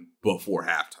happen before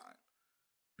halftime.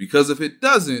 Because if it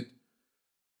doesn't,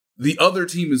 the other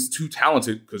team is too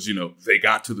talented because, they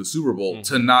got to the Super Bowl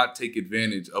to not take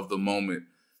advantage of the moment,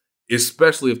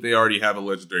 especially if they already have a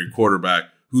legendary quarterback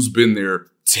who's been there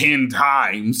 10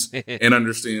 times and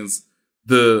understands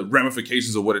the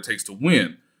ramifications of what it takes to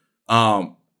win.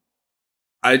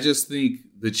 I just think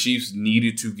the Chiefs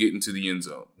needed to get into the end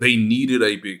zone. They needed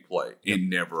a big play. It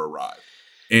never arrived.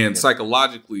 And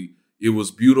psychologically, it was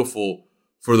beautiful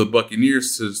for the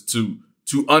Buccaneers to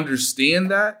understand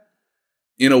that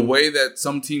in a way that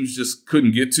some teams just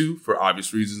couldn't get to for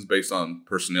obvious reasons based on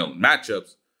personnel and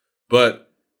matchups,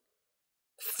 but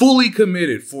fully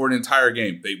committed for an entire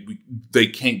game. They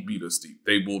can't beat us deep.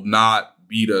 They will not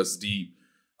beat us deep.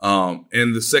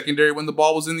 And the secondary, when the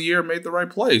ball was in the air, made the right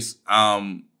plays.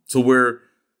 To where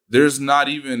there's not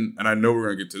even, and I know we're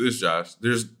going to get to this, Josh,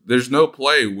 there's no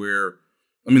play where,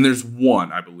 there's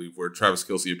one, I believe, where Travis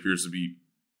Kelce appears to be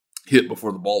hit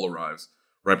before the ball arrives,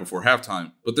 right before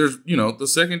halftime. But there's, the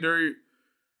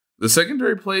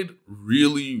secondary played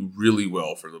really, really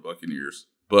well for the Buccaneers.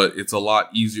 But it's a lot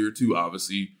easier to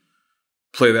obviously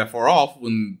play that far off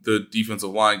when the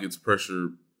defensive line gets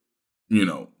pressure,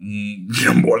 more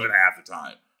than half the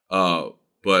time.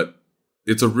 But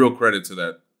it's a real credit to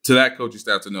that coaching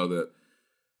staff to know that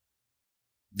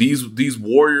these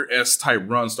Warrior-esque type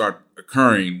runs start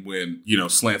occurring when,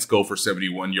 slants go for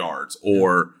 71 yards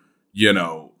or,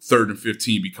 3rd and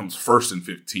 15 becomes 1st and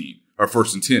 15 or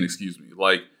 1st and 10, excuse me.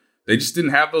 Like, they just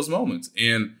didn't have those moments.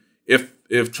 And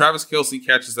if Travis Kelce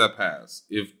catches that pass,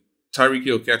 if Tyreek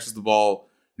Hill catches the ball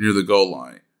near the goal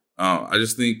line, I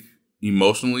just think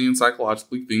emotionally and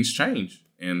psychologically things change.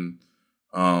 And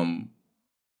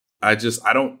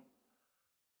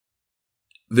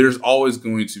there's always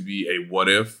going to be a what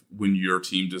if when your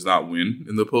team does not win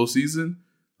in the postseason.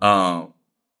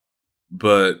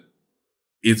 But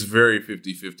it's very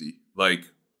 50-50.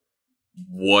 Like,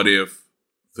 what if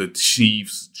the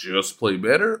Chiefs just play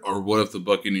better? Or what if the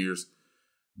Buccaneers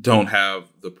don't have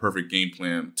the perfect game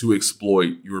plan to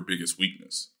exploit your biggest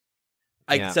weakness?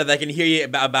 I said I can hear you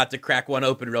about to crack one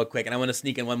open real quick, and I want to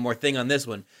sneak in one more thing on this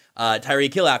one.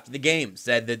 Tyreek Hill, after the game,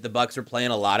 said that the Bucs are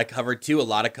playing a lot of cover 2, a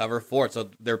lot of cover 4,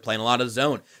 so they're playing a lot of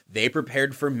zone. They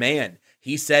prepared for man.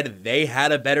 He said they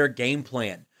had a better game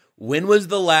plan. When was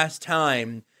the last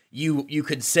time you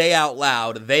could say out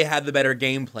loud they had the better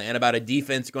game plan about a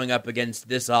defense going up against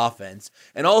this offense?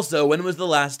 And also, when was the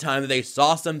last time they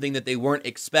saw something that they weren't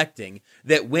expecting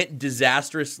that went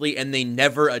disastrously and they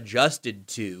never adjusted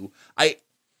to?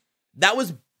 That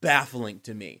was baffling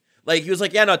to me. Like, he was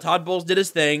like, yeah, no, Todd Bowles did his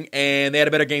thing, and they had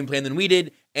a better game plan than we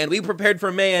did, and we prepared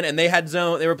for man, and they had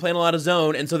zone, they were playing a lot of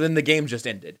zone, and so then the game just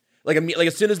ended. Like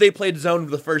as soon as they played zone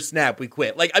the first snap, we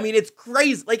quit. Like, it's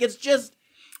crazy. Like, it's just...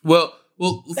 Well,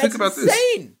 think about insane.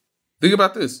 This. Think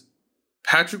about this.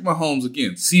 Patrick Mahomes,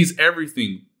 again, sees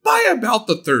everything by about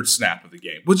the 3rd snap of the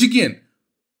game, which, again,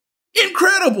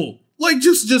 incredible. Like,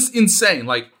 just insane.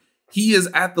 Like, he is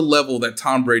at the level that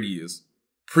Tom Brady is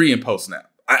pre and post snap.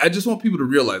 I just want people to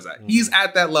realize that. He's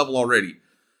at that level already.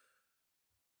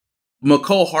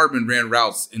 Mecole Hardman ran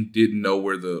routes and didn't know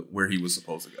where he was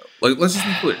supposed to go. Like, let's just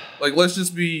be clear. Like, let's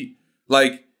just be,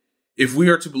 like, if we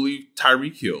are to believe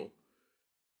Tyreek Hill,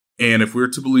 and if we're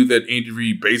to believe that Andy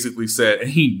Reid basically said, and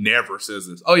he never says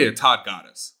this, oh yeah, Todd got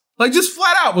us. Like, just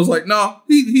flat out was like, no,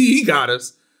 he got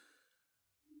us.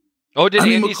 Oh, did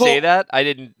Andy say that? I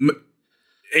didn't.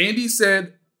 Andy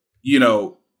said,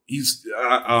 he's,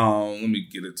 let me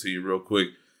get it to you real quick.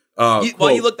 While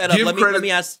you look that up,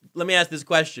 let me ask this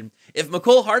question. If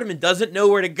Mecole Hardman doesn't know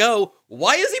where to go,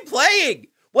 why is he playing?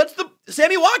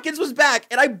 Sammy Watkins was back,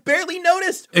 and I barely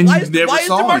noticed. And why is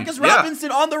DeMarcus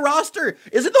Robinson on the roster?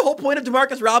 Isn't the whole point of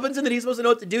DeMarcus Robinson that he's supposed to know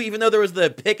what to do, even though there was the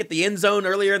pick at the end zone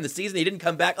earlier in the season, he didn't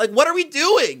come back? Like, what are we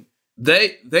doing?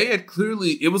 They had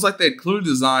clearly, it was like they had clearly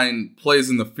designed plays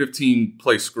in the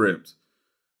 15-play script.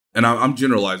 And I'm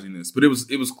generalizing this, but it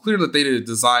was clear that they did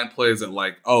design plays that,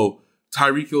 like, oh,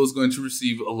 Tyreek Hill is going to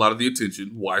receive a lot of the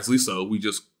attention, wisely so. We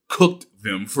just cooked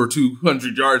them for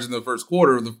 200 yards in the first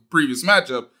quarter of the previous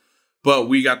matchup, but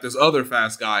we got this other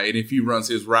fast guy, and if he runs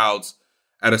his routes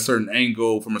at a certain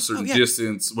angle from a certain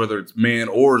distance, whether it's man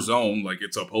or zone, like,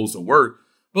 it's supposed to work.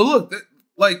 But look,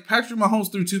 like, Patrick Mahomes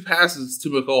threw 2 passes to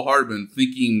Mecole Hardman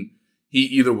thinking he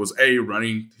either was A,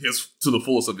 running to the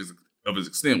fullest of his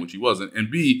extent, which he wasn't,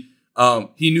 and B,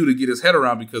 he knew to get his head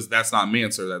around because that's not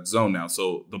man, sir, that's zone now.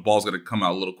 So the ball's going to come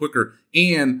out a little quicker.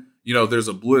 And, there's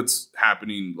a blitz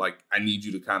happening. Like, I need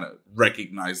you to kind of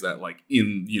recognize that, like,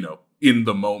 in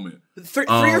the moment. 3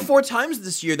 or 4 times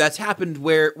this year that's happened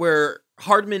where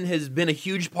Hardman has been a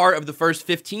huge part of the first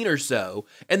 15 or so,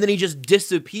 and then he just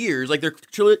disappears. Like, they're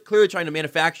clearly trying to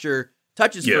manufacture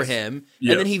touches for Yes. him,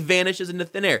 Yes. and then he vanishes into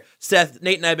thin air. Seth,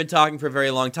 Nate and I have been talking for a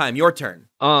very long time. Your turn.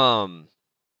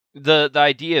 The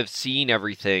idea of seeing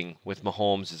everything with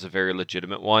Mahomes is a very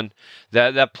legitimate one.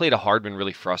 That play to Hardman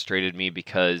really frustrated me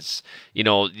because,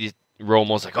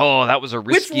 Romo's like, oh, that was a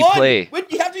risky Which one? play.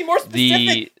 You have to be more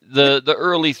specific. The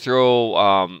early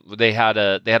throw, they had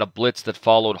a blitz that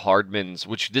followed Hardman's,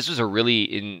 which this was a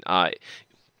really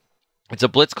it's a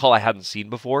blitz call I hadn't seen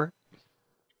before,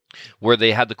 where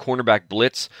they had the cornerback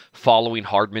blitz following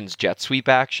Hardman's jet sweep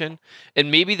action. And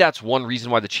maybe that's one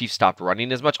reason why the Chiefs stopped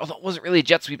running as much, although it wasn't really a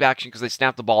jet sweep action because they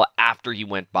snapped the ball after he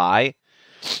went by.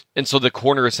 And so the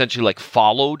corner essentially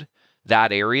followed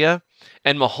that area.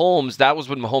 And Mahomes, that was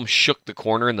when Mahomes shook the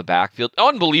corner in the backfield.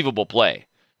 Unbelievable play,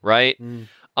 right?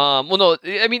 Well, no,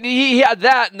 I mean, he had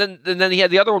that, and then he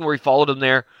had the other one where he followed him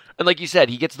there. And like you said,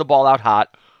 he gets the ball out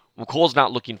hot. McColl's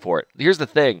not looking for it. Here's the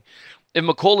thing. If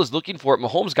McColl is looking for it,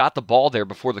 Mahomes got the ball there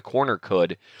before the corner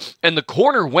could, and the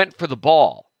corner went for the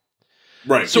ball.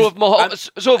 Right. So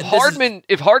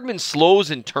if Hardman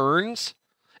slows and turns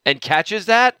and catches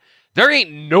that, there ain't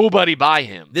nobody by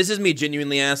him. This is me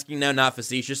genuinely asking now, not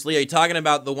facetiously. Are you talking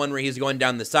about the one where he's going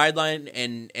down the sideline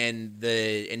and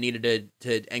needed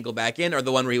to ankle back in, or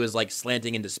the one where he was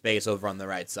slanting into space over on the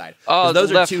right side?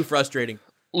 Those are two frustrating.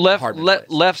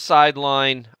 Left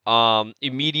sideline,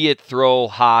 immediate throw,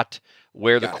 hot.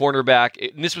 Where the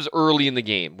cornerback, and this was early in the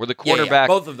game, where the cornerback...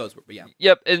 both of those were, yeah.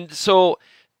 Yep, and so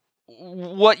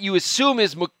what you assume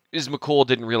is McColl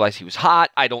didn't realize he was hot.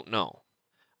 I don't know.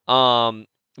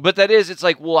 But it's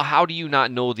like, well, how do you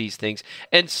not know these things?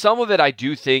 And some of it I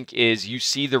do think is you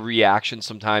see the reaction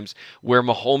sometimes where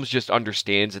Mahomes just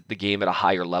understands the game at a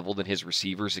higher level than his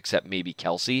receivers, except maybe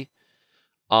Kelsey.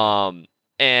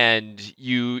 And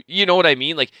you know what I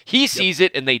mean? Like, he sees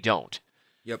it and they don't.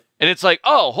 Yep. And it's like,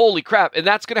 oh, holy crap. And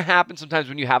that's going to happen sometimes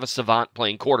when you have a savant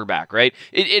playing quarterback, right?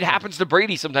 It happens to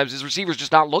Brady sometimes. His receiver's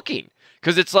just not looking.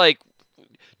 Because it's like,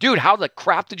 dude, how the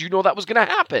crap did you know that was going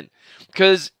to happen?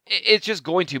 Because it's just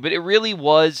going to. But it really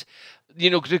was,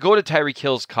 to go to Tyreek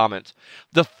Hill's comments,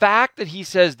 the fact that he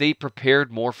says they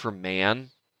prepared more for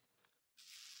man.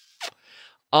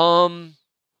 Look,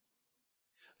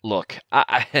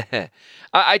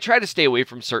 I try to stay away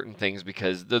from certain things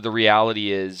because the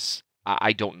reality is,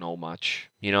 I don't know much,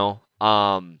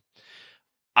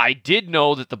 I did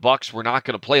know that the Bucs were not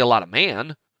going to play a lot of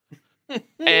man,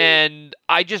 and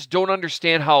I just don't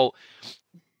understand how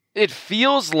it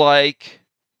feels like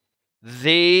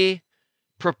they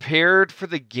prepared for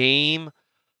the game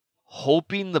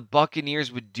hoping the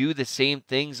Buccaneers would do the same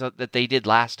things that they did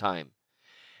last time.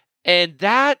 And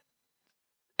that,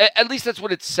 at least that's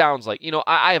what it sounds like.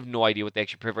 I have no idea what they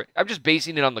actually prefer. I'm just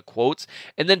basing it on the quotes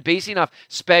and then basing off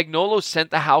Spagnuolo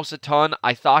sent the house a ton.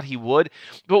 I thought he would.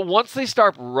 But once they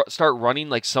start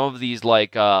running some of these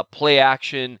play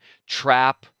action,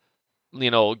 trap,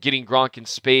 getting Gronk in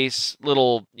space,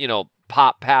 little,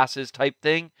 pop passes type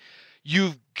thing,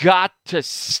 you've got to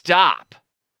stop,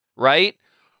 right?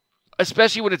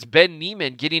 Especially when it's Ben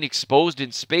Niemann getting exposed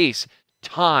in space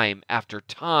time after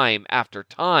time after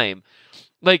time.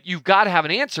 You've got to have an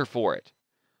answer for it.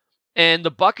 And the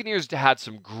Buccaneers had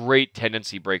some great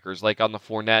tendency breakers, like on the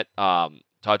Fournette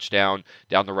touchdown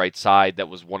down the right side. That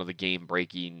was one of the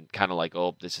game-breaking, kind of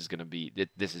oh, this is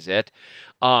it.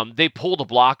 They pulled a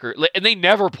blocker, and they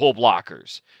never pull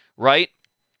blockers, right?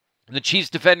 And the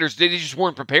Chiefs defenders, they just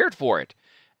weren't prepared for it.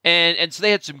 And so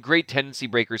they had some great tendency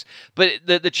breakers. But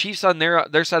the Chiefs on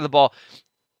their side of the ball,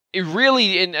 it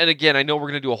really, and again, I know we're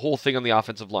going to do a whole thing on the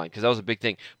offensive line because that was a big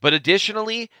thing. But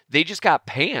additionally, they just got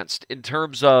pantsed in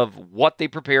terms of what they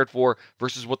prepared for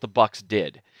versus what the Bucs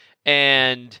did.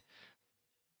 And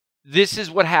this is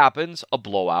what happens, a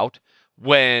blowout,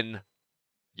 when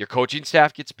your coaching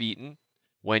staff gets beaten,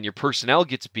 when your personnel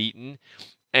gets beaten,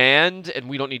 and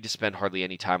we don't need to spend hardly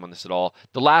any time on this at all.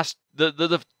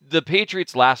 The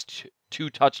Patriots' last two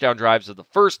touchdown drives of the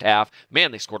first half,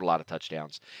 man, they scored a lot of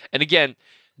touchdowns. And again,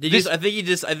 I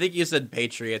think you said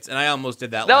Patriots, and I almost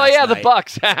did that. The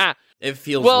Bucs. It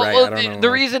feels right. I don't know the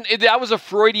reason that was a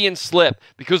Freudian slip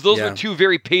because those were two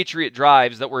very Patriot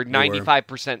drives that were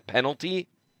 95% penalty.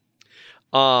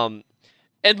 And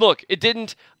look, it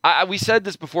didn't. We said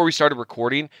this before we started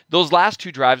recording. Those last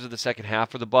two drives of the second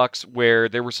half for the Bucs, where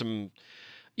there were some,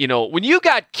 when you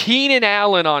got Keenan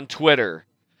Allen on Twitter,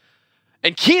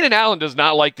 and Keenan Allen does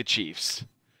not like the Chiefs.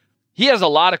 He has a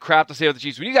lot of crap to say about the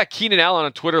Chiefs. When you got Keenan Allen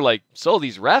on Twitter, so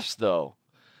these refs, though,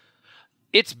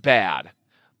 it's bad.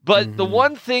 But the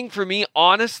one thing for me,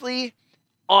 honestly,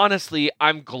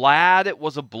 I'm glad it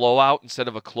was a blowout instead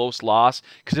of a close loss.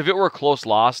 Because if it were a close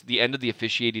loss, the end of the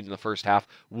officiating in the first half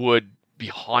would be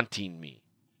haunting me.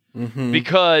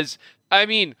 because, I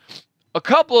mean, a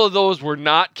couple of those were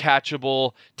not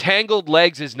catchable. Tangled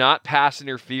legs is not pass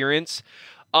interference.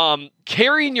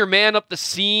 Carrying your man up the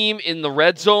seam in the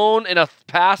red zone and a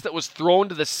pass that was thrown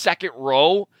to the second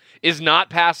row is not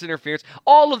pass interference.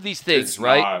 All of these things,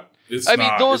 right? It's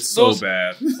those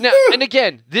bad. Now, and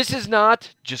again, this is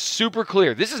not just super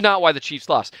clear. This is not why the Chiefs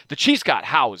lost. The Chiefs got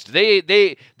housed.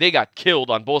 They got killed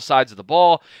on both sides of the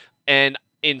ball, and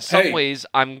in some ways,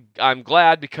 I'm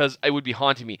glad because it would be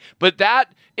haunting me. But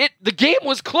the game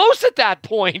was close at that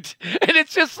point, and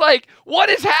it's just like, what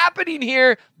is happening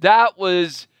here? That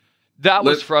was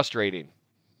frustrating.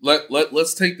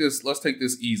 Let's take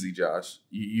this easy, Josh.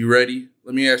 You ready?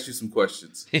 Let me ask you some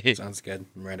questions. Sounds good.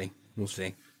 I'm ready. We'll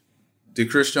see. Did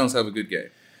Chris Jones have a good game?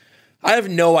 I have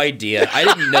no idea. I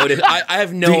didn't notice. I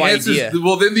have no idea.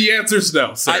 Well, then the answer's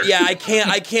no, sir. I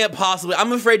can't possibly.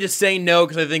 I'm afraid to say no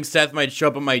because I think Seth might show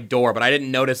up at my door, but I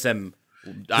didn't notice him.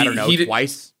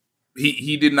 Twice.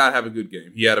 He did not have a good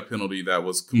game. He had a penalty that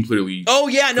was completely. Oh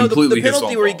yeah, no, the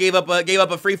penalty where he fault. gave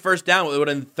up a free first down. It would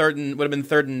have been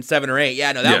third and 7 or 8.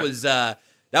 Yeah, no, that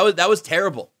was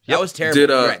terrible. Yep. That was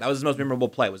terrible. Right. That was his most memorable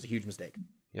play. It was a huge mistake.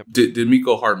 Yep. Did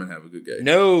Miko Hardman have a good game?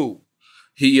 No.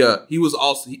 He was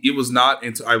also. It was not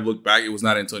until I look back. It was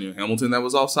not Antonio Hamilton that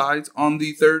was offsides on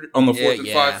the 4th and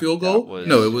 5 field goal.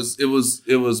 No, it was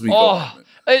Miko Hardman.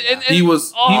 And he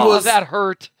was that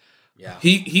hurt. Yeah.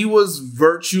 He was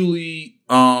virtually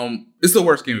it's the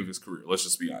worst game of his career, let's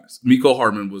just be honest. Miko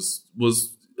Hardman was it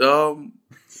was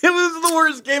the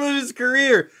worst game of his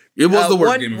career. It was the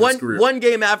worst game of his career. One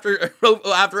game after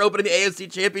opening the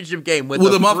AFC Championship game with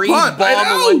a muff free punt. ball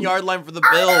on the 1 yard line for the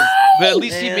Bills. But at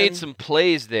least he made some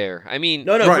plays there. I mean,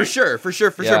 no, right. for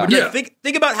sure. Yeah. But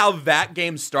think about how that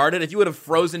game started. If you would have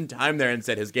frozen time there and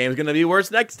said his game's going to be worse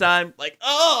next time,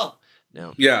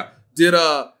 no. Yeah. Did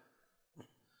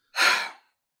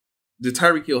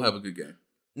Tyreek Hill have a good game?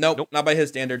 Nope, not by his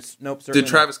standards. Nope. Did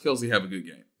Travis Kelce have a good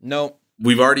game? Nope.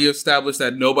 We've already established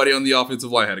that nobody on the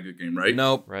offensive line had a good game, right?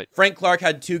 Nope. Right. Frank Clark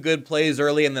had 2 good plays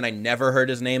early, and then I never heard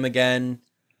his name again.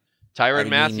 Tyrann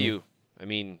Mathieu.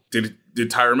 Did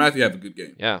Tyrann Mathieu have a good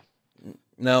game? Yeah.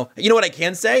 No. You know what I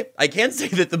can say? I can say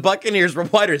that the Buccaneers were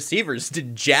wide receivers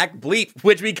did jack bleep,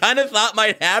 which we kind of thought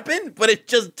might happen, but it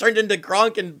just turned into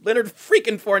Gronk and Leonard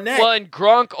freaking Fournette. Well, and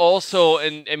Gronk also,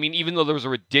 and I mean, even though there was a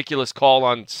ridiculous call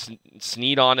on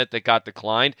Snead on it that got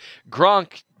declined,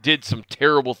 Gronk did some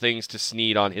terrible things to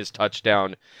Snead on his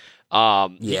touchdown.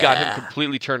 He got him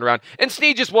completely turned around, and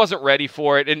Snead just wasn't ready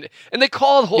for it. And they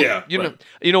called. You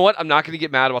know what? I'm not going to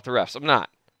get mad about the refs.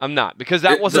 I'm not because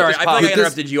that wasn't. Sorry, I feel like I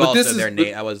interrupted you also there,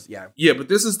 Nate. Yeah, but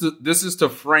this is to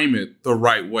frame it the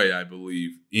right way, I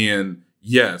believe. And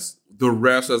yes, the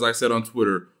refs, as I said on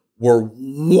Twitter, were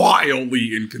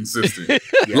wildly inconsistent,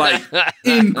 like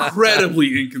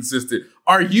incredibly inconsistent.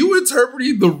 Are you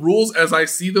interpreting the rules as I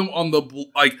see them on the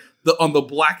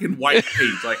black and white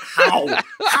page? Like how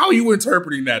are you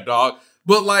interpreting that, dog?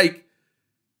 But like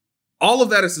all of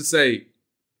that is to say,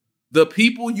 the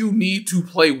people you need to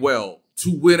play well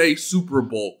to win a Super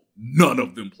Bowl, none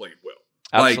of them played well.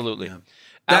 Absolutely.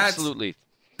 Absolutely.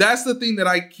 That's the thing that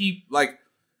I keep, like,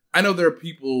 I know there are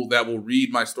people that will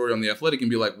read my story on The Athletic and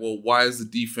be like, well, why is the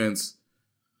defense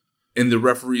and the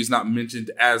referees not mentioned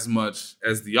as much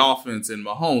as the offense and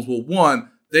Mahomes? Well,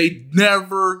 one, they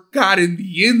never got in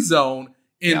the end zone.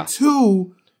 And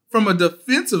two, from a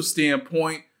defensive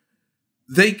standpoint,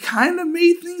 they kind of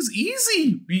made things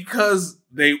easy because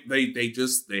they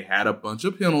had a bunch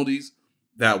of penalties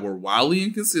that were wildly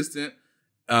inconsistent.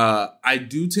 I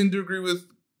do tend to agree with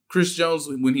Chris Jones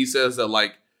when he says that,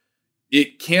 like,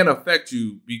 it can affect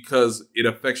you because it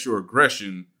affects your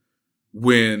aggression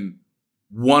when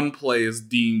one play is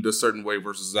deemed a certain way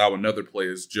versus how another play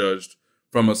is judged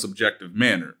from a subjective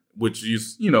manner, which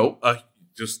is,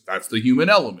 just that's the human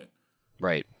element.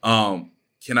 Right.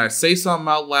 Can I say something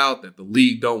out loud that the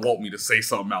league don't want me to say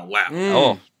something out loud?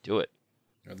 Oh, do it.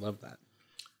 I'd love that.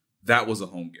 That was a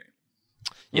home game.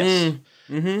 Yes.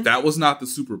 Mm-hmm. That was not the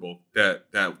Super Bowl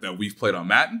that we've played on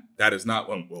Madden. That is not,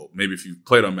 well, maybe if you've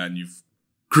played on Madden, you've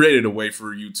created a way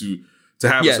for you to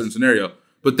have a certain scenario.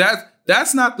 But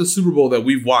that's not the Super Bowl that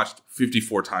we've watched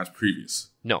 54 times previous.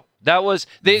 No. That was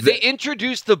they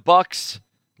introduced the Bucks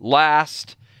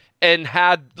last and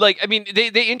had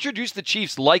they introduced the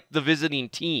Chiefs like the visiting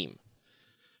team.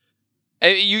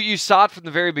 And you saw it from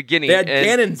the very beginning. They had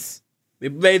cannons.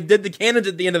 They did the cannons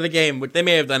at the end of the game, which they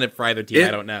may have done it for either team.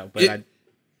 I don't know, but it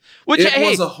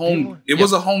was a home. It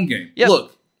was a home game. Yep.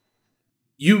 Look,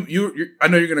 you. I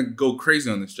know you're gonna go crazy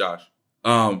on this, Josh.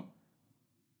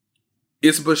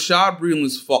 It's Bashaud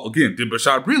Breeland's fault again. Did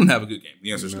Bashaud Breeland have a good game?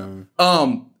 The answer is no.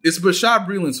 it's Bashaud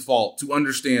Breeland's fault to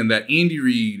understand that Andy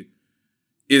Reid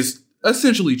is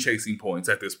essentially chasing points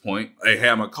at this point. Hey,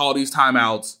 I'm gonna call these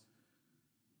timeouts.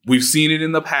 We've seen it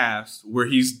in the past where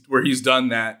he's done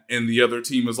that, and the other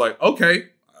team is like, okay,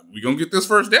 we're gonna get this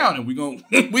first down and we're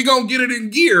gonna get it in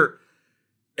gear.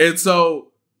 And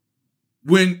so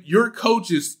when your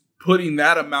coach is putting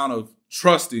that amount of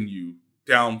trust in you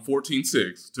down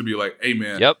 14-6 to be like, hey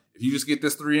man, if you just get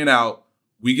this 3 and out,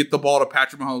 we get the ball to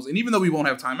Patrick Mahomes. And even though we won't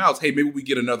have timeouts, hey, maybe we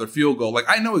get another field goal. Like,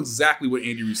 I know exactly what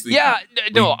Andy Reid's thinking. Yeah,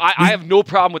 I have no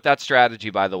problem with that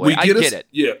strategy, by the way. I get it.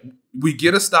 Yeah, we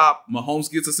get a stop.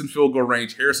 Mahomes gets us in field goal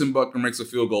range. Harrison Butker makes a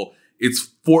field goal. It's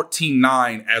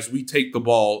 14-9 as we take the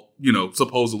ball,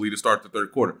 supposedly to start the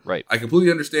third quarter. Right. I completely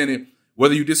understand it.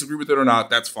 Whether you disagree with it or not,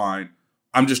 that's fine.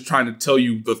 I'm just trying to tell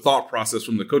you the thought process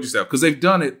from the coaching staff, because they've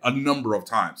done it a number of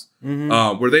times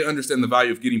where they understand the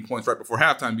value of getting points right before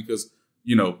halftime, because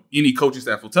any coaching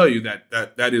staff will tell you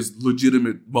that is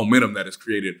legitimate momentum that is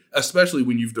created, especially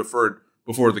when you've deferred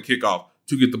before the kickoff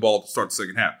to get the ball to start the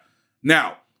second half.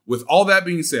 Now, with all that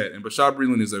being said, and Bashaud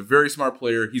Breeland is a very smart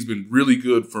player, he's been really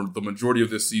good for the majority of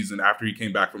this season after he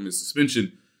came back from his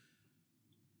suspension.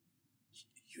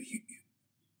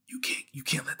 You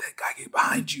can't let that guy get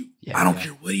behind you. Yeah, I don't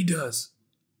care what he does.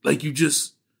 Like,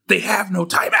 they have no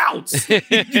timeouts.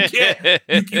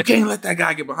 you can't let that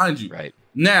guy get behind you. Right.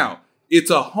 Now, it's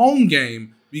a home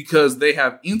game because they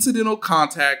have incidental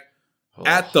contact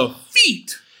at the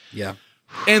feet. Yeah.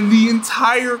 And the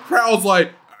entire crowd's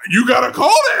like, you got to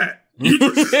call that. And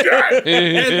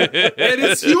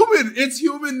it's human. It's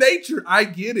human nature. I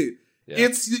get it. Yeah.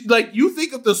 It's like, you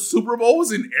think if the Super Bowl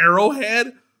was in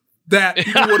Arrowhead, that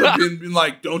people would have been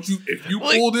like, if you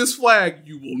pull this flag,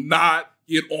 you will not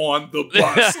get on the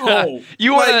bus home.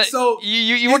 You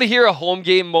want to hear a home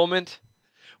game moment?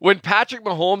 When Patrick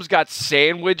Mahomes got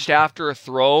sandwiched after a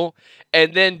throw,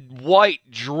 and then White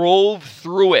drove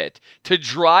through it to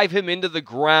drive him into the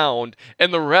ground,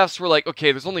 and the refs were like,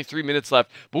 okay, there's only 3 minutes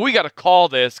left, but we got to call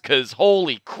this because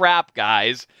holy crap,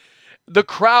 guys. The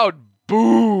crowd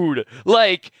booed,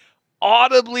 like,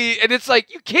 audibly, and it's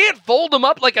like, you can't fold them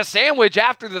up like a sandwich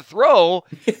after the throw.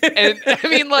 And I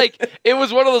mean, like, it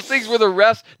was one of those things where the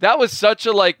refs, that was such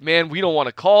a like, man, we don't want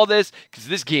to call this because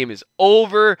this game is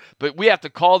over, but we have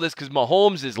to call this because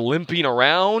Mahomes is limping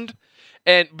around.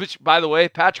 And which, by the way,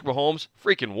 Patrick Mahomes,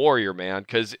 freaking warrior, man,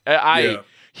 because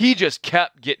he just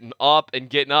kept getting up and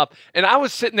getting up. And I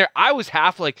was sitting there, I was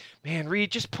half like, man,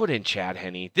 Reed, just put in Chad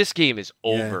Henne. This game is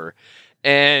over.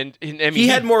 And I mean, he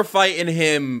had more fight in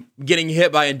him getting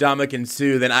hit by Ndamukong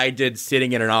Suh than I did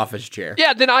sitting in an office chair.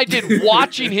 Yeah, than I did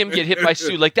watching him get hit by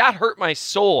Suh. Like, that hurt my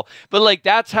soul. But like,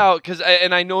 that's how,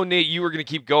 and I know, Nate, you were going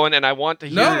to keep going, and I want to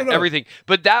hear everything.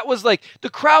 But that was like,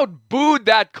 the crowd booed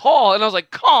that call, and I was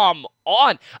like, come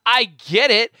on. I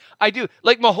get it. I do.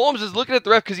 Like, Mahomes is looking at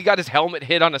the ref because he got his helmet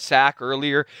hit on a sack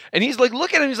earlier, and he's like,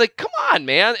 look at him, he's like, come on,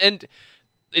 man. And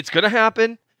it's going to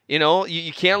happen.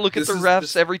 You can't look at the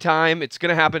refs every time. It's going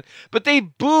to happen. But they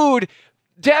booed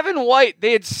Devin White.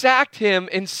 They had sacked him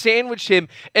and sandwiched him,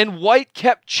 and White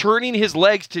kept churning his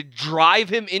legs to drive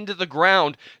him into the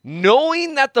ground,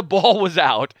 knowing that the ball was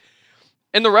out.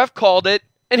 And the ref called it.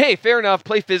 And hey, fair enough.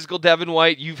 Play physical, Devin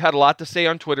White. You've had a lot to say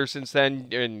on Twitter since then,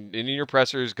 and in your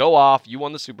pressers. Go off. You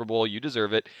won the Super Bowl. You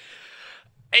deserve it.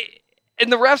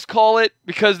 And the refs call it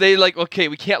because they like, okay,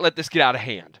 we can't let this get out of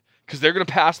hand, because they're going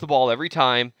to pass the ball every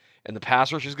time, and the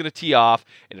pass rush is going to tee off,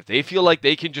 and if they feel like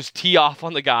they can just tee off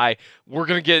on the guy, we're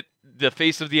going to get the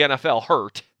face of the NFL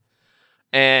hurt,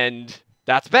 and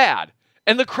that's bad.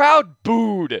 And the crowd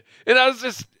booed, and I was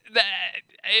just,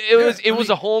 it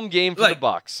was a home game for the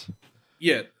Bucs.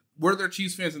 Yeah, were there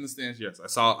Chiefs fans in the stands? Yes,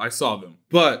 I saw them,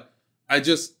 but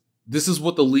this is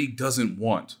what the league doesn't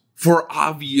want for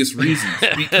obvious reasons,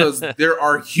 because there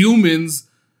are humans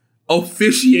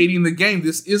officiating the game.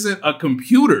 This isn't a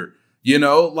computer,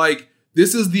 like,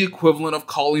 this is the equivalent of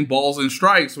calling balls and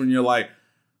strikes when you're like,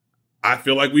 I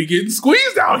feel like we getting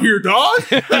squeezed out here, dog.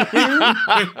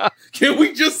 Can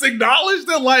we just acknowledge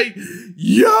that, like,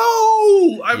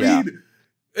 I mean,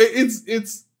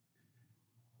 it's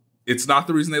not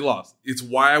the reason they lost. It's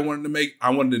why I wanted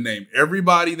to name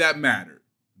everybody that mattered.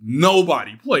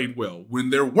 Nobody played well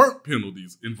when there weren't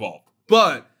penalties involved,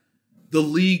 but the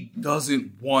league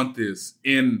doesn't want this,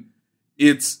 and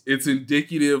it's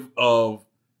indicative of,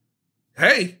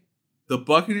 hey, the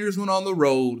Buccaneers went on the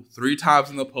road 3 times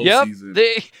in the postseason.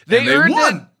 Yep, they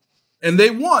won. It. And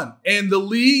they won. And the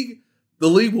league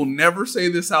will never say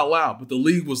this out loud, but the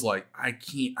league was like,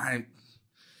 can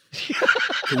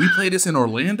we play this in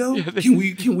Orlando? Can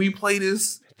we play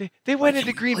this They went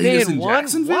into Green played Bay us and in won.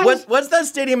 Jacksonville? What's that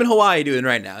stadium in Hawaii doing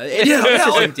right now? It's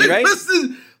empty, right?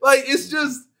 Listen, like it's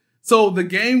just so the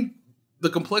game, the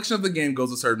complexion of the game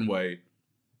goes a certain way,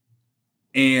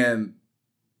 and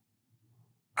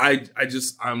I'm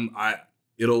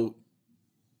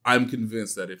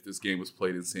convinced that if this game was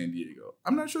played in San Diego,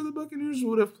 I'm not sure the Buccaneers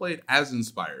would have played as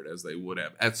inspired as they would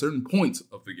have at certain points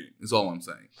of the game. Is all I'm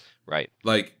saying. Right.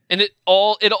 Like, and it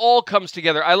all comes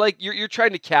together. I like you're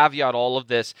trying to caveat all of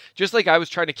this, just like I was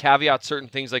trying to caveat certain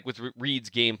things, like with Reed's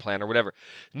game plan or whatever.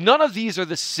 None of these are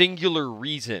the singular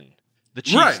reason the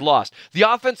Chiefs lost. The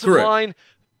offensive line,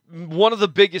 one of the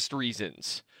biggest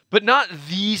reasons, but not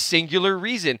the singular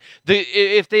reason.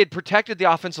 If they had protected the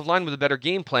offensive line with a better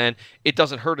game plan, it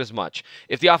doesn't hurt as much.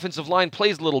 If the offensive line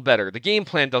plays a little better, the game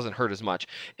plan doesn't hurt as much.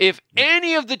 If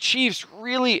any of the Chiefs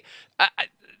really...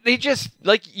 they just,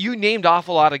 like, you named off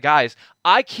a lot of guys.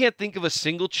 I can't think of a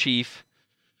single Chief,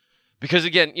 because,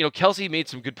 again, Kelsey made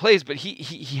some good plays, but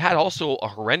he had also a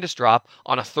horrendous drop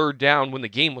on a third down when the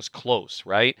game was close,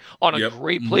 right? On a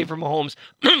great play from Mahomes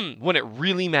when it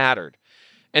really mattered.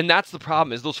 And that's the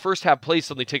problem, is those first half plays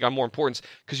suddenly take on more importance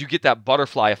because you get that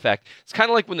butterfly effect. It's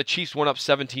kind of like when the Chiefs went up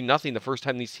 17-0 the first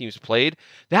time these teams played.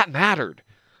 That mattered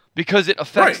because it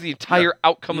affects the entire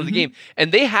outcome of the game.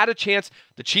 And they had a chance.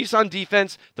 The Chiefs on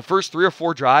defense, the first 3 or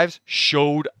 4 drives,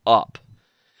 showed up.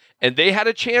 And they had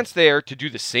a chance there to do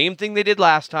the same thing they did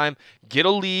last time, get a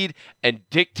lead, and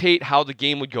dictate how the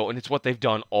game would go. And it's what they've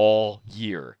done all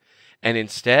year. And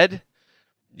instead,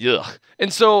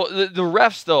 And so the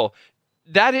refs, though,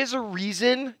 that is a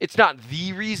reason. It's not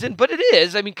the reason, but it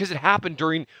is. I mean, because it happened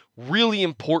during really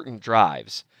important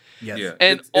drives. Yes. Yeah.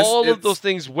 And all of those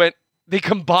things they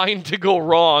combined to go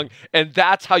wrong, and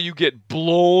that's how you get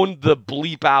blown the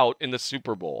bleep out in the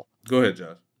Super Bowl. Go ahead,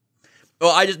 Josh.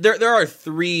 Well, there are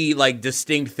 3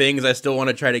 distinct things I still want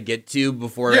to try to get to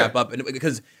before I wrap up, and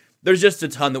because there's just a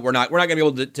ton that we're not going to be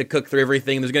able to cook through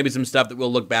everything. There's going to be some stuff that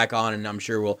we'll look back on, and I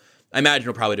imagine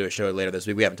we'll probably do a show later this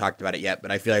week. We haven't talked about it yet,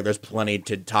 but I feel like there's plenty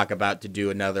to talk about to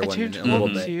do another one in a little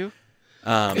bit.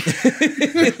 I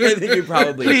think we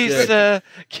probably Please,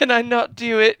 can I not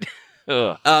do it?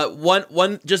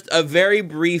 One just a very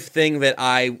brief thing that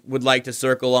I would like to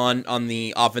circle on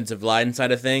the offensive line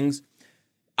side of things.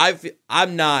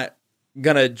 I'm not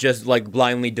gonna just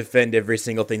blindly defend every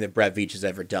single thing that Brett Veach has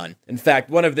ever done. In fact,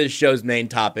 one of this show's main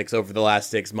topics over the last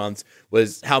 6 months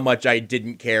was how much I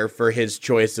didn't care for his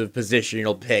choice of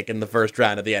positional pick in the first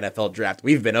round of the NFL draft.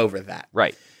 We've been over that.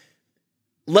 Right.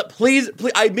 Please,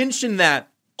 I mention that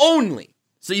only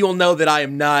so you will know that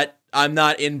I'm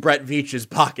not in Brett Veach's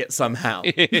pocket somehow.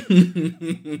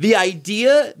 The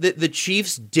idea that the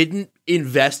Chiefs didn't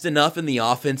invest enough in the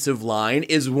offensive line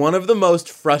is one of the most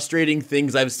frustrating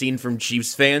things I've seen from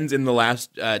Chiefs fans in the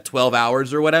last 12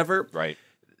 hours or whatever. Right.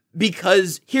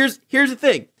 Because here's the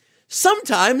thing.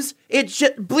 Sometimes it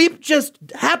just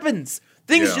happens.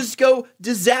 Things just go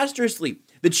disastrously.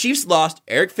 The Chiefs lost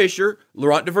Eric Fisher,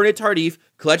 Laurent Duvernay-Tardif,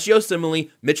 Kelechi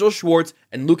Osemele, Mitchell Schwartz,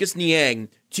 and Lucas Niang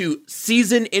to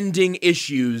season-ending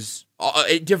issues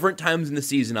at different times in the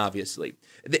season, obviously.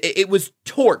 It was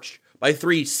torched by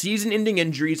 3 season-ending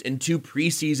injuries and 2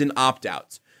 preseason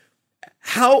opt-outs.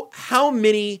 How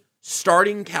many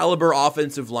starting caliber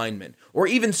offensive linemen, or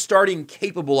even starting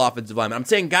capable offensive linemen, I'm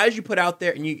saying guys you put out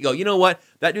there and you go, you know what,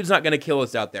 that dude's not going to kill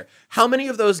us out there. How many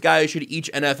of those guys should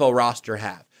each NFL roster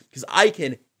have? Because I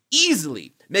can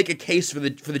easily make a case for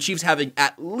the Chiefs having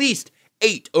at least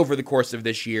 8 over the course of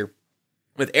this year,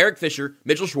 with Eric Fisher,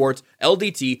 Mitchell Schwartz,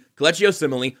 LDT, Kelechi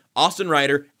Osemele, Austin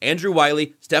Ryder, Andrew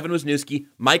Wiley, Stefan Wisniewski,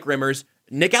 Mike Rimmers.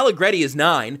 Nick Allegretti is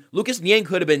 9. Lucas Niang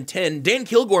could have been 10. Dan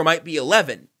Kilgore might be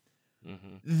 11.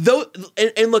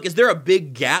 And look, is there a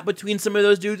big gap between some of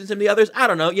those dudes and some of the others? I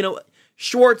don't know.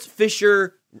 Schwartz,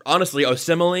 Fisher, honestly,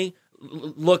 Osemele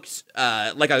looks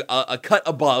like a cut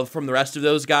above from the rest of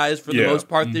those guys for the most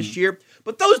part this year.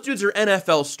 But those dudes are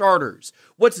NFL starters.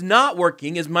 What's not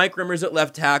working is Mike Rimmers at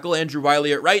left tackle, Andrew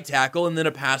Wiley at right tackle, and then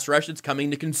a pass rush that's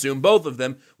coming to consume both of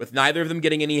them, with neither of them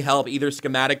getting any help, either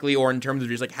schematically or in terms of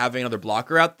just having another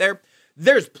blocker out there.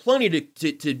 There's plenty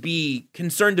to be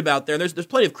concerned about there. There's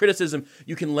plenty of criticism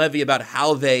you can levy about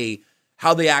how they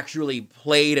actually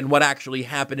played and what actually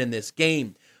happened in this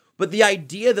game. But the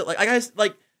idea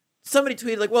that somebody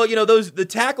tweeted, the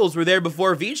tackles were there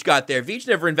before Veach got there. Veach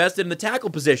never invested in the tackle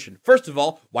position. First of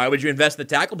all, why would you invest in the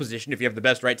tackle position if you have the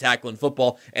best right tackle in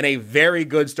football and a very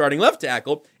good starting left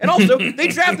tackle? And also, they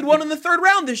drafted one in the 3rd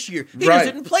round this year. He just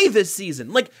didn't play this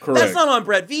season. That's not on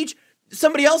Brett Veach.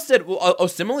 Somebody else said,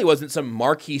 Osemele wasn't some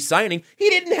marquee signing. He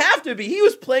didn't have to be. He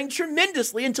was playing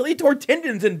tremendously until he tore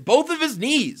tendons in both of his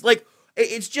knees.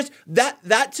 It's just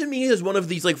that to me is one of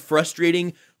these like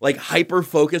frustrating, like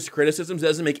hyper-focused criticisms that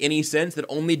doesn't make any sense, that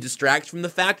only distracts from the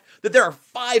fact that there are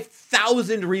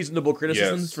 5,000 reasonable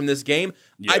criticisms from this game.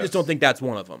 I just don't think that's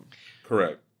one of them.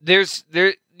 Correct.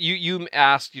 You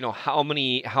asked, how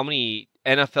many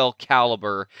NFL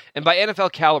caliber, and by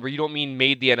NFL caliber you don't mean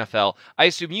made the NFL. I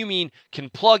assume you mean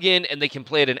can plug in and they can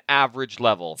play at an average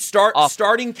level.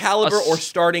 Starting caliber or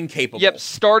starting capable. Yep,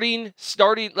 starting.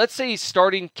 Let's say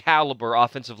starting caliber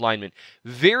offensive linemen.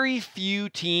 Very few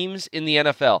teams in the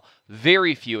NFL,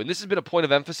 very few, and this has been a point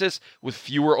of emphasis with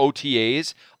fewer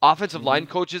OTAs. Offensive line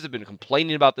coaches have been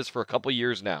complaining about this for a couple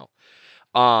years now.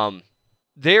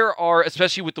 There are,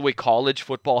 especially with the way college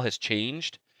football has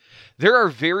changed, there are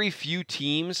very few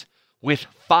teams with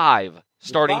 5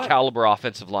 starting caliber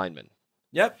offensive linemen.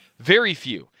 Yep. Very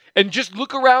few. And just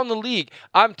look around the league.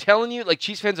 I'm telling you, like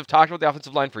Chiefs fans have talked about the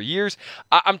offensive line for years.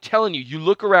 I'm telling you, you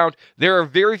look around, there are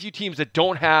very few teams that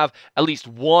don't have at least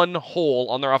one hole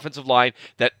on their offensive line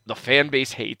that the fan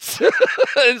base hates.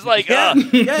 It's like,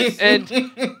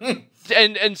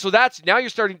 and so that's, now you're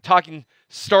talking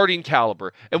starting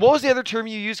caliber. And what was the other term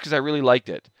you used? Because I really liked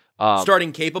it.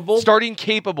 Starting capable? Starting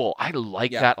capable. I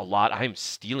like that a lot. I'm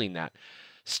stealing that.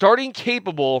 Starting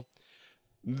capable,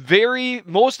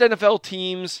 most NFL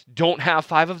teams don't have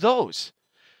 5 of those.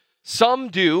 Some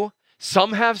do.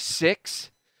 Some have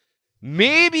 6.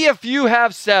 Maybe a few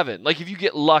have 7, like if you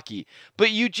get lucky. But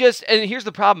and here's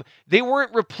the problem. They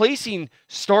weren't replacing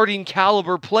starting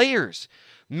caliber players.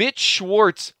 Mitch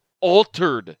Schwartz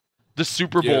altered the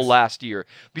Super Bowl last year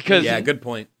because good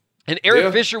point. And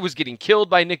Eric Fisher was getting killed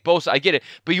by Nick Bosa. I get it.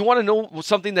 But you want to know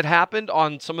something that happened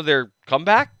on some of their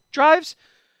comeback drives?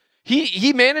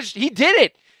 He did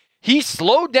it. He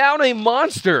slowed down a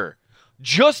monster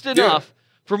just enough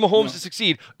for Mahomes to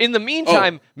succeed. In the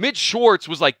meantime, Mitch Schwartz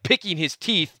was like picking his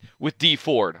teeth with Dee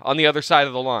Ford on the other side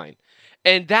of the line.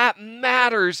 And that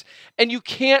matters. And you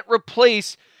can't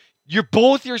replace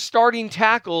both your starting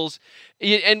tackles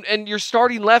and your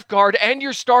starting left guard and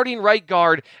your starting right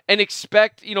guard and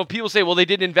expect, people say, well, they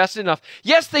didn't invest enough.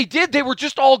 Yes, they did. They were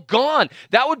just all gone.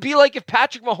 That would be like if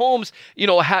Patrick Mahomes,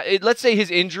 let's say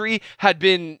his injury had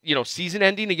been, season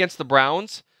ending against the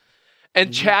Browns.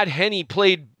 And Chad Henne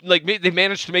played, they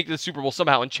managed to make it to the Super Bowl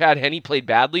somehow, and Chad Henne played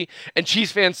badly, and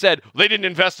Chiefs fans said, they didn't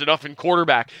invest enough in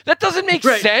quarterback. That doesn't make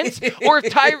sense. Or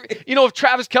if if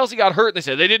Travis Kelce got hurt, they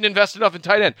said they didn't invest enough in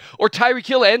tight end. Or Tyreek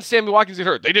Hill and Sammy Watkins got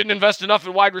hurt. They didn't invest enough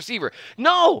in wide receiver.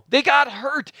 No, they got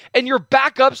hurt, and your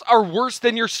backups are worse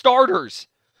than your starters.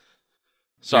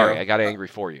 Sorry, I got angry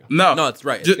for you. No, it's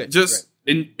right.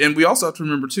 And we also have to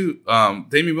remember, too,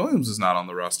 Damian Williams is not on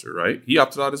the roster, right? He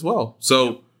opted out as well.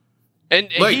 So... And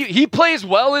he plays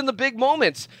well in the big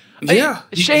moments. Yeah.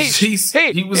 Here's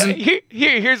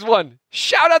one.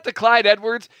 Shout out to Clyde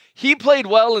Edwards. He played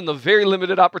well in the very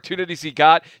limited opportunities he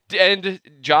got. And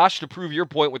Josh, to prove your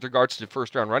point with regards to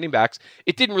first-round running backs,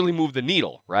 it didn't really move the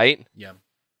needle, right? Yeah.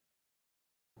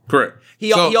 Correct.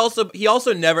 He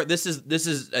also never. This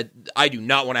is. I do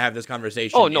not want to have this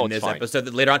conversation in this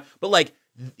episode later on. But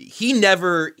he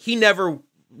never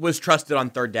was trusted on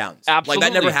third downs. Absolutely.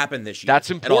 That never happened this year.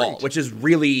 That's important. At all,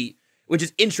 which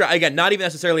is interesting. Again, not even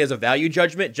necessarily as a value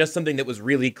judgment, just something that was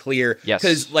really clear. Yes.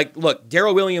 Because, look,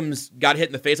 Darrell Williams got hit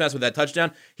in the face mask with that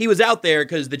touchdown. He was out there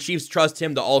because the Chiefs trust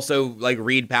him to also,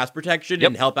 read pass protection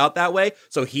and help out that way.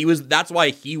 So that's why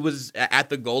he was at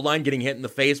the goal line getting hit in the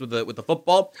face with the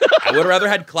football. I would have rather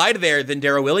had Clyde there than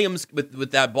Darrell Williams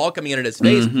with that ball coming in at his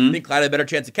face. I think Clyde had a better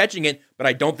chance of catching it, but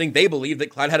I don't think they believe that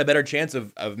Clyde had a better chance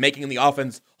of making the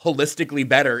offense holistically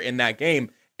better in that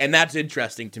game. And that's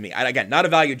interesting to me. Again, not a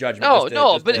value judgment.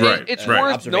 It's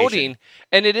worth noting,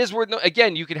 and it is worth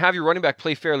again, you can have your running back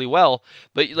play fairly well,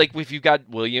 but if you've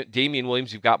got Damian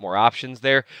Williams, you've got more options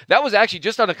there. That was actually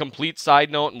just on a complete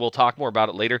side note, and we'll talk more about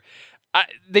it later.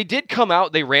 They did come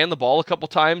out. They ran the ball a couple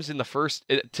times in the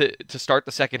first to start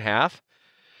the second half,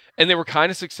 and they were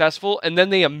kind of successful, and then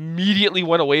they immediately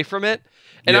went away from it.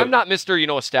 And I'm not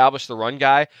Mr. Establish the run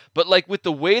guy, but with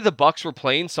the way the Bucs were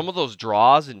playing, some of those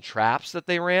draws and traps that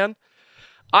they ran,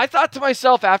 I thought to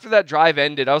myself after that drive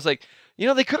ended, I was like,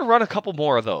 they could have run a couple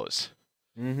more of those.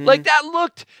 Mm-hmm.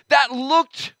 That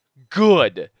looked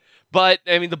good. But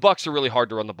the Bucs are really hard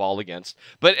to run the ball against.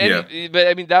 But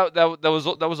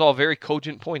that was all very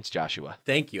cogent points, Joshua.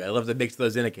 Thank you. I love to mix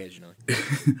those in occasionally.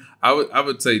 I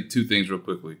would say 2 things real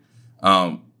quickly.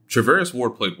 Travaris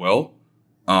Ward played well.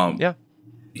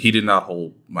 He did not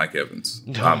hold Mike Evans.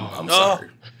 I'm sorry.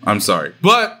 I'm sorry.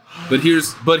 But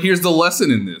here's the lesson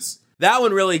in this. That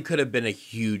one really could have been a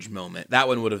huge moment. That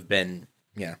one would have been,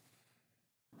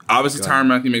 Obviously, Tyrann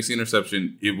Mathieu makes the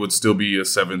interception. It would still be a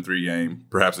 7-3 game.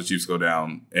 Perhaps the Chiefs go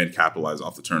down and capitalize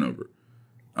off the turnover.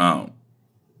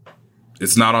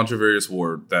 It's not on Travarius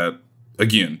Ward that,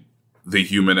 again, the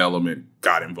human element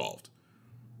got involved.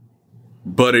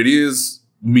 But it is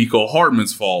Mecole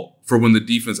Hardman's fault for when the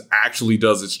defense actually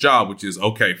does its job, which is,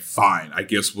 okay, fine. I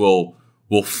guess we'll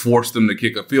force them to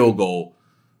kick a field goal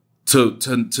to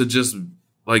just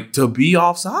like to be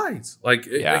offsides. Like,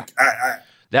 Yeah. like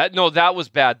that was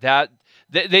bad.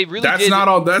 They really that's did. not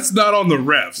on the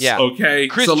refs. Yeah. Okay.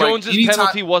 Chris So, like, Jones's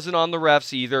penalty wasn't on the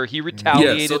refs either. He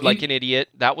retaliated like an idiot.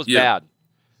 That was bad.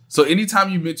 So anytime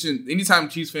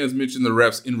Chiefs fans mention the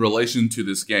refs in relation to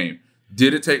this game,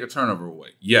 did it take a turnover away?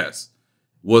 Yes.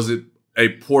 Was it a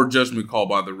poor judgment call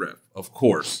by the ref? Of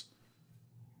course.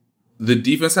 The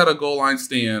defense had a goal line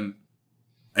stand,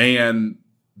 and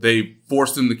they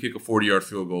forced them to kick a 40-yard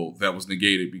field goal that was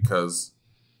negated because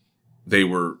they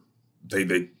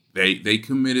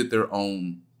committed their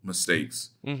own mistakes.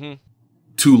 Mm-hmm.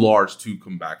 Too large to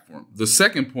come back for them. The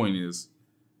second point is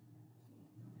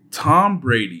Tom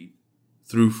Brady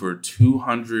threw for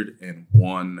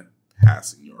 201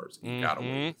 passing yards and got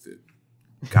away with it.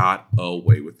 Got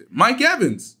away with it. Mike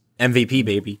Evans. MVP,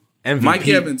 baby. MVP. Mike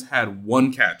Evans had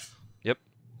one catch. Yep.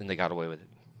 And they got away with it.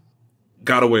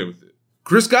 Got away with it.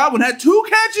 Chris Godwin had 2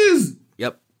 catches.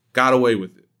 Yep. Got away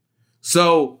with it.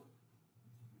 So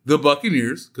the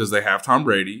Buccaneers, because they have Tom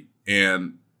Brady,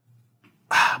 and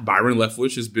Byron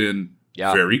Leftwich has been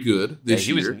very good this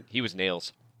year. He was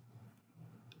nails.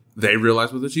 They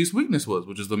realized what the Chiefs' weakness was,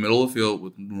 which is the middle of the field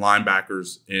with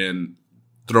linebackers and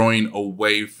throwing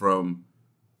away from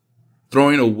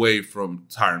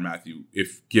Tyrann Mathieu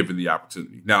if given the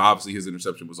opportunity. Now, obviously, his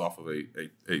interception was off of a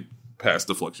pass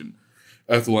deflection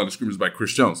at the line of scrimmage by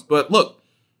Chris Jones. But look,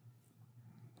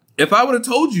 if I would have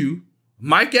told you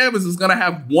Mike Evans is going to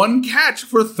have one catch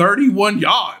for 31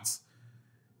 yards,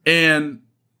 and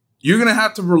you're going to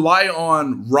have to rely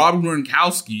on Rob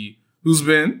Gronkowski, who's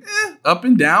been up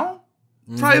and down.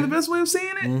 Probably the best way of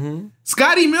saying it. Mm-hmm.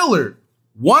 Scotty Miller,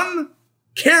 1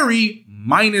 carry,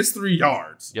 -3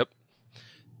 yards. Yep.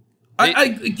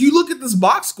 You look at this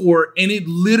box score, and it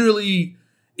literally,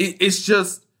 it's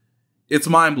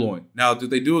mind-blowing. Now,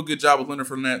 did they do a good job with Leonard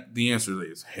Fournette? The answer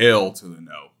is hell to the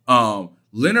no.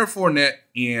 Leonard Fournette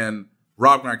and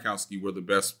Rob Gronkowski were the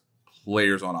best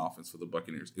players on offense for the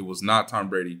Buccaneers. It was not Tom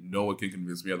Brady. No one can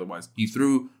convince me otherwise. He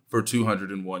threw for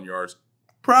 201 yards.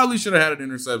 Probably should have had an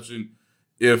interception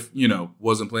if,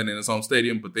 wasn't playing in his home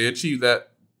stadium, but they achieved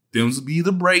that. Them's be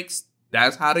the breaks.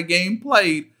 That's how the game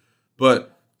played.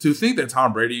 But to think that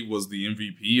Tom Brady was the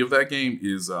MVP of that game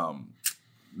is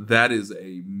that is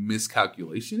a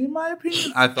miscalculation in my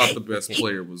opinion. I thought the best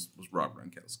player was Rob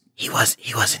Gronkowski. He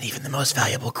wasn't even the most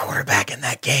valuable quarterback in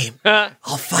that game.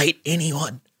 I'll fight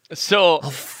anyone. So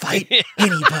I'll fight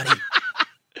anybody.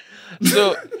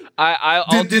 So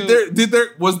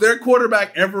was their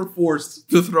quarterback ever forced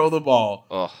to throw the ball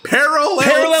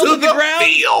parallel to the ground?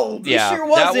 Field? Yeah, sure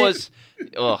wasn't. that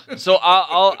was. So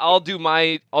I'll do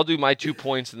my 2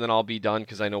 points and then I'll be done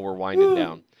because I know we're winding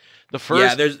down. The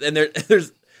first,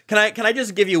 there's. Can I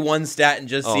just give you one stat and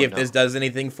just see if this does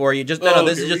anything for you? This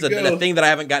is just a thing that I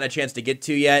haven't gotten a chance to get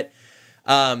to yet.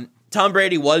 Tom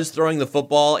Brady was throwing the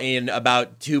football in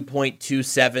about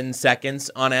 2.27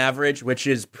 seconds on average, which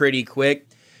is pretty quick.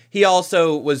 He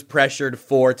also was pressured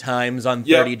 4 times on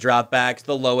 30 dropbacks,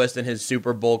 the lowest in his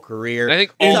Super Bowl career. And I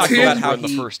think all were in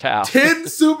the first half. 10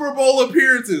 Super Bowl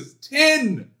appearances.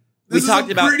 10. This is a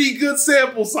pretty good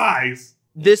sample size.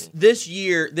 This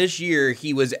year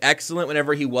he was excellent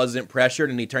whenever he wasn't pressured,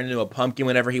 and he turned into a pumpkin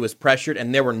whenever he was pressured,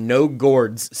 and there were no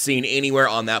gourds seen anywhere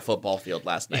on that football field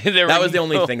last night. That was the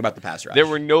only thing about the pass rush. There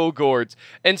were no gourds.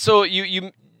 And so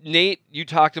Nate, you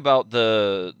talked about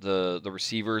the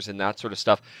receivers and that sort of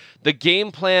stuff. The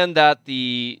game plan that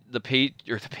the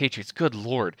Patriots, good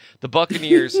Lord, the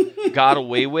Buccaneers got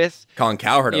away with. Colin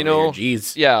Cowherd over here,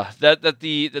 jeez. Yeah, that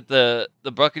the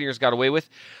Buccaneers got away with.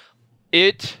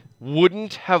 It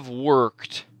wouldn't have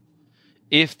worked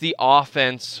if the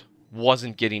offense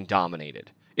wasn't getting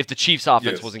dominated. If the Chiefs'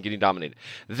 offense wasn't getting dominated.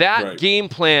 That game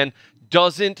plan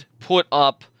doesn't put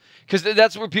up, because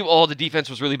that's where the defense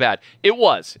was really bad. It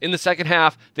was. In the second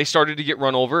half, they started to get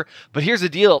run over. But here's the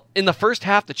deal. In the first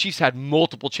half, the Chiefs had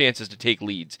multiple chances to take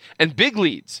leads, and big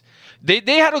leads.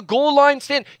 They had a goal line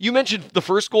stand. You mentioned the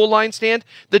first goal line stand.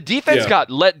 The defense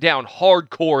got let down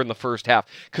hardcore in the first half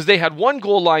because they had one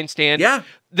goal line stand. Yeah.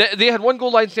 They had one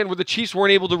goal line stand where the Chiefs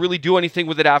weren't able to really do anything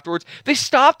with it afterwards. They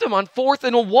stopped them on 4th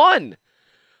and 1.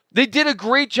 They did a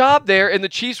great job there, and the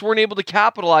Chiefs weren't able to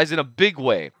capitalize in a big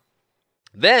way.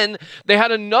 Then they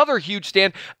had another huge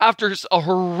stand after a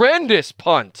horrendous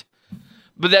punt,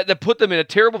 but that put them in a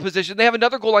terrible position. They have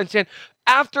another goal line stand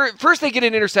after first they get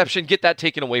an interception, get that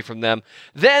taken away from them.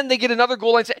 Then they get another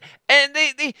goal line stand, and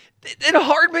and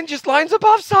Hardman just lines up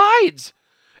off sides.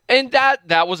 And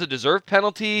that was a deserved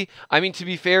penalty. I mean, to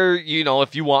be fair,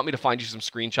 if you want me to find you some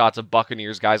screenshots of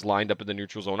Buccaneers guys lined up in the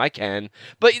neutral zone, I can.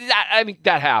 But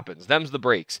that happens. Them's the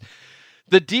breaks.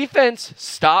 The defense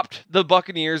stopped the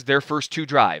Buccaneers their first 2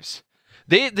 drives.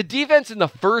 The defense in the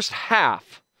first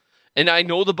half, and I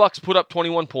know the Bucs put up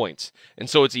 21 points, and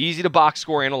so it's easy to box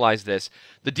score analyze this.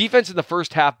 The defense in the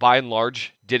first half, by and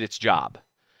large, did its job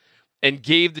and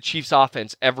gave the Chiefs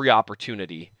offense every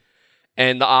opportunity.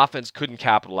 And the offense couldn't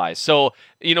capitalize. So,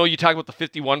 you talk about the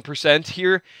 51%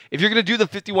 here. If you're going to do the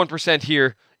 51%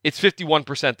 here, it's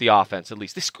 51% the offense, at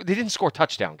least. They didn't score a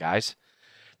touchdown, guys.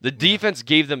 The defense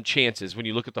gave them chances when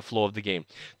you look at the flow of the game.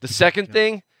 The second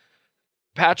thing,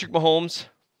 Patrick Mahomes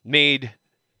made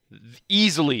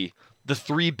easily the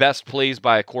 3 best plays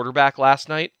by a quarterback last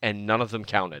night, and none of them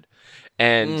counted.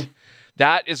 And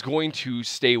that is going to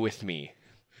stay with me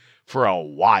for a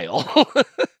while.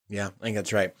 Yeah, I think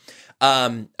that's right.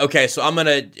 Okay, so I'm going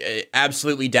to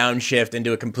absolutely downshift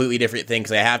into a completely different thing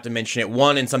because I have to mention it.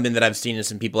 One, in something that I've seen in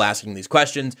some people asking these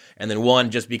questions, and then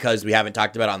one, just because we haven't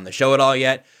talked about it on the show at all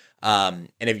yet. And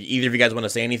if either of you guys want to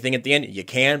say anything at the end, you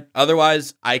can.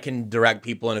 Otherwise, I can direct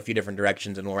people in a few different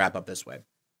directions, and we'll wrap up this way.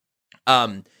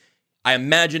 I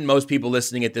imagine most people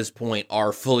listening at this point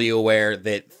are fully aware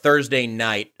that Thursday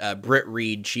night, Britt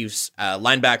Reed, Chiefs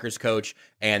linebackers coach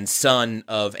and son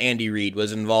of Andy Reid,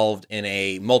 was involved in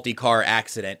a multi-car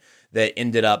accident that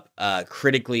ended up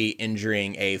critically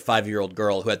injuring a 5-year-old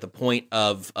girl who, at the point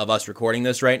of us recording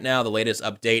this right now, the latest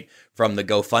update from the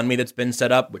GoFundMe that's been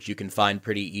set up, which you can find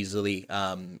pretty easily,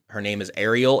 her name is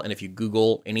Ariel, and if you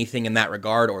Google anything in that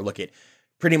regard or look at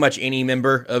pretty much any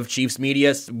member of Chiefs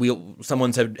media,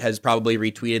 someone has probably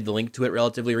retweeted the link to it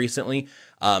relatively recently.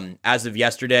 As of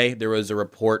yesterday, there was a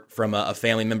report from a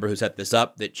family member who set this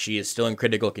up that she is still in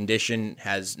critical condition,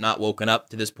 has not woken up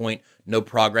to this point, no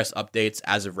progress updates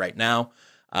as of right now.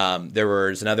 There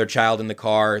was another child in the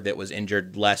car that was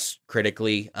injured less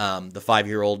critically. The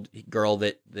 5-year-old girl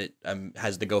that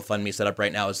has the GoFundMe set up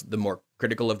right now is the more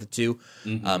critical of the two.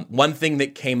 Mm-hmm. One thing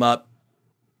that came up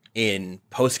in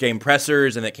post-game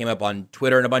pressers and that came up on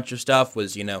Twitter and a bunch of stuff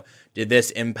was, did this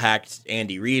impact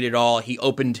Andy Reid at all? He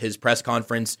opened his press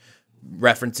conference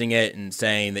referencing it and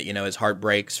saying that, his heart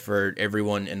breaks for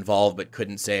everyone involved, but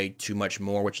couldn't say too much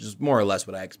more, which is more or less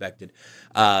what I expected.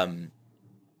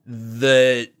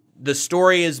 The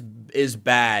story is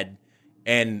bad,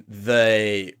 and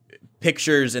the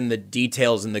pictures and the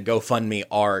details in the GoFundMe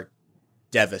are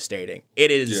devastating.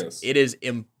 It is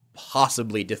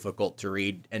impossibly difficult to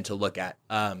read and to look at.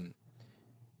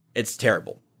 It's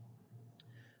terrible.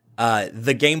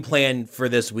 The game plan for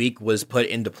this week was put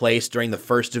into place during the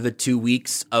first of the 2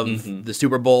 weeks of the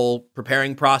Super Bowl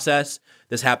preparing process.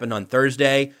 This happened on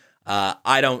Thursday.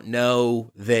 I don't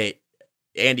know that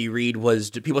Andy Reid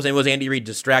people saying, was Andy Reid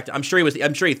distracted? I'm sure he was.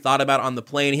 I'm sure he thought about it on the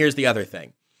plane. Here's the other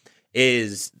thing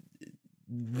is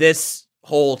this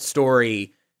whole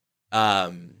story,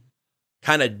 kind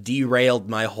of derailed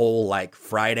my whole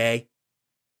Friday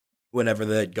whenever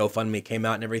the GoFundMe came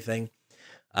out and everything.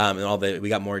 And we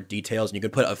got more details, and you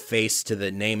could put a face to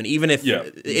the name. And even if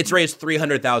it's raised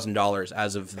 $300,000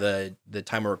 as of the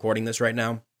time we're recording this right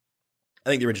now, I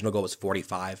think the original goal was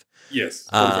 45. Yes,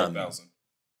 45,000.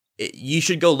 You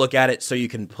should go look at it so you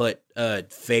can put a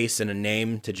face and a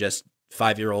name to just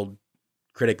 5-year-old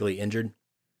critically injured.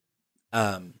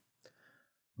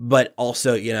 But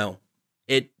also,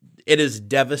 it is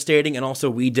devastating, and also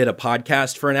we did a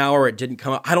podcast for an hour. It didn't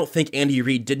come up. I don't think Andy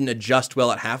Reid didn't adjust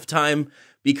well at halftime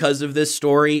because of this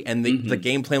story, and the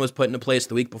game plan was put into place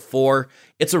the week before.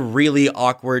 It's a really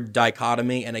awkward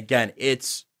dichotomy, and again,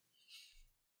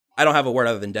 I don't have a word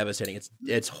other than devastating.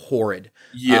 It's horrid.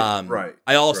 Yeah, right.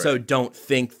 I also don't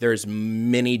think there's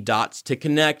many dots to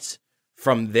connect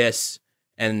from this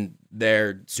and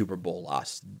their Super Bowl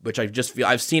loss, which I just feel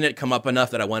I've seen it come up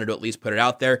enough that I wanted to at least put it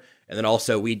out there. And then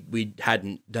also we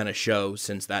hadn't done a show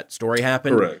since that story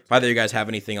happened. Correct. If either of you guys have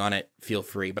anything on it, feel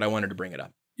free. But I wanted to bring it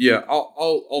up. Yeah,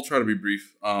 I'll try to be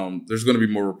brief. There's going to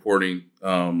be more reporting.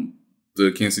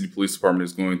 The Kansas City Police Department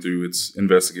is going through its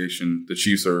investigation. The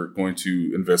Chiefs are going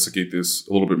to investigate this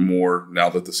a little bit more now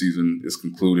that the season is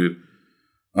concluded.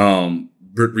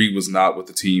 Britt Reid was not with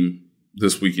the team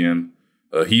this weekend.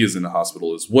 He is in the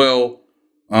hospital as well.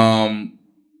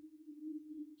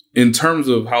 In terms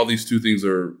of how these two things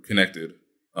are connected,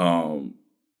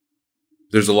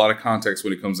 there's a lot of context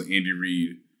when it comes to Andy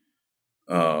Reid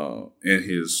and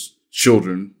his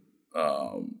children.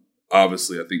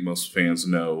 Obviously, I think most fans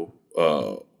know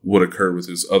what occurred with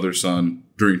his other son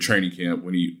during training camp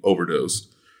when he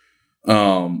overdosed.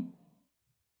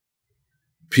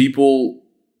 People,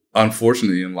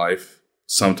 unfortunately, in life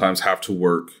sometimes have to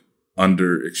work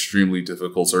under extremely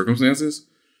difficult circumstances.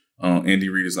 Andy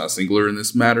Reid is not singular in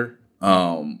this matter.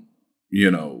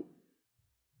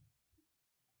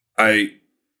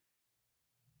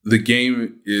 The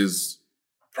game is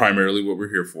primarily what we're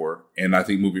here for. And I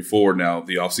think moving forward now,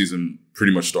 the offseason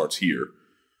pretty much starts here.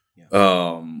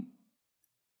 Yeah.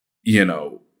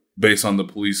 Based on the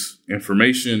police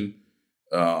information,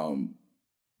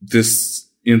 this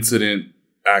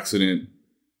accident,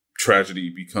 tragedy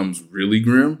becomes really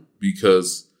grim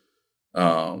because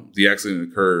the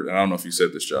accident occurred, and I don't know if you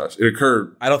said this, Josh. It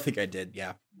occurred. I don't think I did,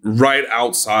 yeah. Right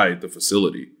outside the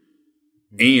facility.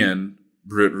 And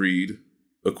Britt Reid,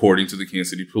 according to the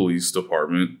Kansas City Police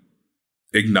Department,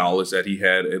 acknowledged that he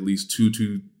had at least 2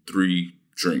 to 3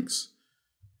 drinks.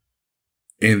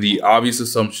 And the obvious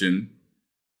assumption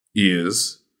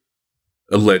is,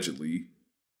 allegedly,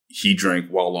 he drank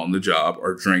while on the job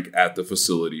or drank at the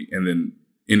facility and then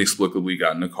inexplicably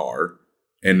got in a car.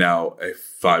 And now a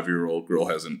 5-year-old girl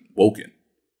hasn't woken.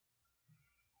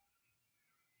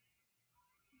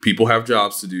 People have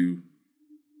jobs to do.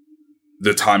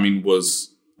 The timing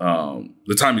was,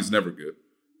 the timing's never good,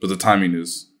 but the timing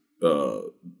is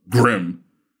grim.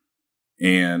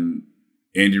 And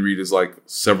Andy Reid is like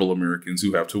several Americans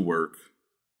who have to work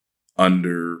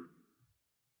under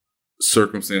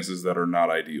circumstances that are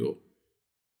not ideal.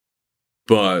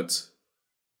 But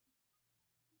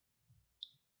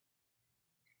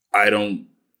I don't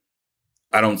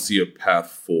see a path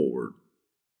forward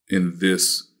in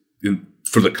this,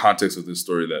 for the context of this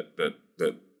story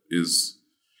that is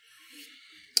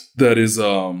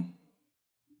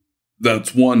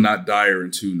that's one, not dire,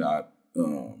 and two, not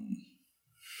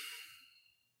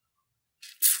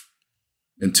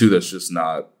and two, that's just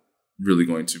not really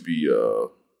going to be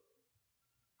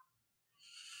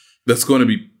that's going to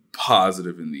be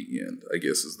positive in the end, I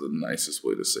guess is the nicest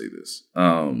way to say this.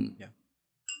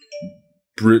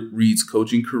 Britt Reid's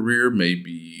coaching career may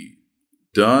be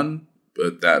done,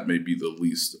 but that may be the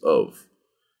least of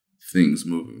things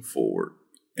moving forward.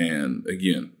 And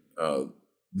again,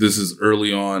 this is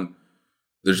early on.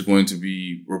 There's going to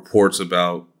be reports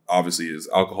about, obviously, his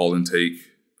alcohol intake.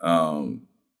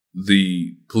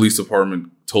 The police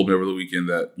department told me over the weekend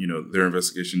that, their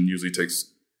investigation usually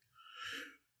takes,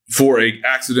 for an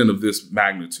accident of this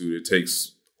magnitude, it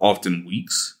takes often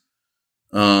weeks.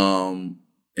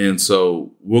 And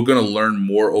so we're going to learn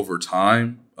more over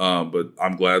time. But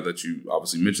I'm glad that you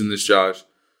obviously mentioned this, Josh.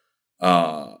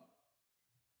 Patrick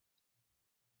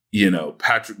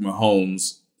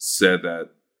Mahomes said that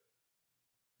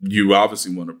you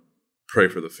obviously want to pray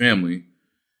for the family,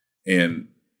 and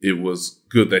it was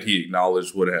good that he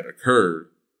acknowledged what had occurred.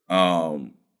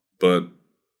 But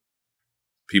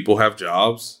people have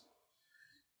jobs,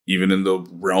 even in the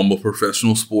realm of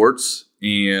professional sports,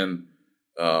 and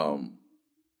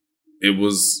it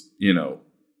was,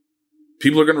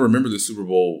 people are going to remember the Super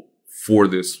Bowl for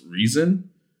this reason,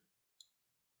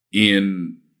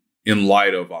 in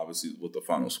light of obviously what the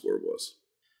final score was.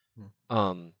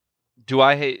 I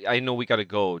know we got to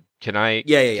go. Can I?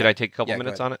 Yeah. Can I take a couple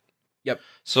minutes on it? Yep.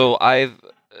 So I've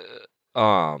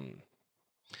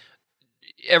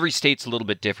every state's a little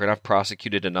bit different. I've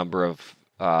prosecuted a number of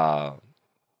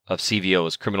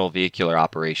CVOs, criminal vehicular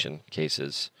operation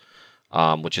cases,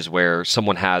 which is where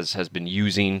someone has been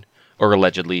using or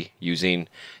allegedly using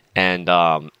and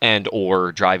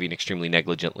or driving extremely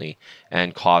negligently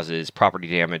and causes property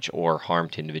damage or harm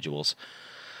to individuals.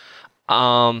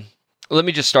 Let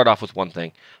me just start off with one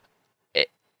thing.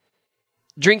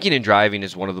 Drinking and driving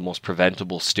is one of the most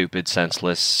preventable, stupid,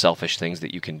 senseless, selfish things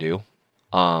that you can do.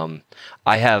 I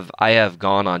have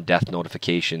gone on death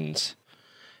notifications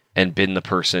and been the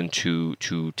person to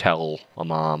tell a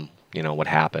mom, what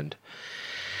happened.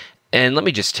 And let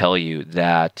me just tell you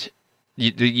that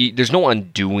there's no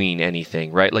undoing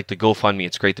anything, right? Like the GoFundMe,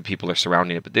 it's great that people are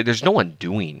surrounding it, but there's no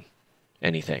undoing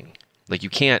anything. Like you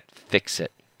can't fix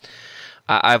it.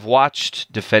 I've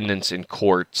watched defendants in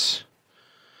courts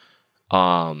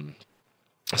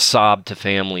sob to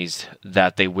families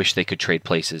that they wish they could trade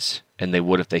places, and they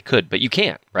would if they could, but you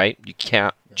can't, right? You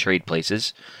can't trade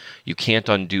places. You can't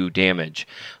undo damage.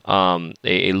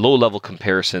 A low-level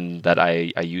comparison that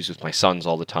I use with my sons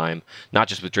all the time, not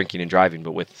just with drinking and driving,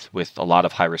 but with a lot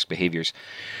of high-risk behaviors,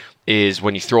 is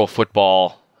when you throw a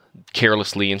football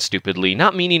carelessly and stupidly,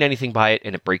 not meaning anything by it,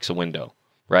 and it breaks a window,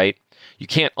 right? You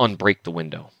can't unbreak the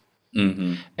window.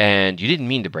 And you didn't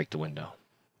mean to break the window.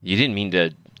 You didn't mean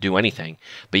to do anything,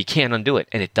 but you can't undo it,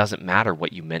 and it doesn't matter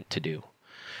what you meant to do.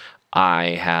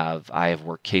 I have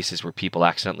worked cases where people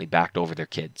accidentally backed over their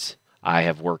kids. I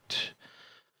have worked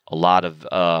a lot of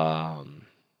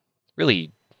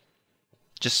really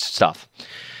just stuff.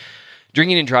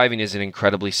 Drinking and driving is an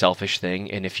incredibly selfish thing,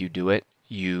 and if you do it,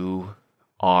 you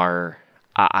are.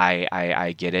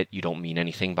 I get it. You don't mean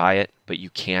anything by it, but you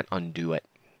can't undo it,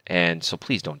 and so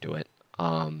please don't do it.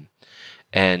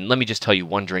 And let me just tell you,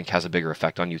 one drink has a bigger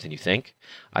effect on you than you think.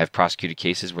 I've prosecuted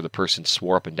cases where the person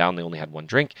swore up and down they only had one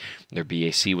drink. Their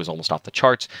BAC was almost off the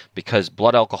charts because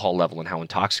blood alcohol level and how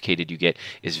intoxicated you get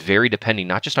is very depending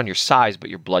not just on your size, but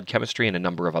your blood chemistry and a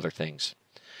number of other things.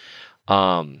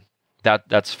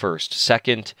 That's first.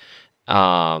 Second,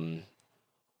 I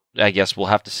guess we'll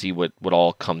have to see what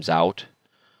all comes out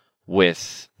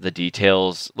with the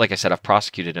details. Like I said, I've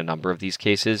prosecuted a number of these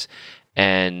cases,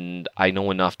 and I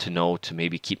know enough to know to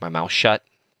maybe keep my mouth shut,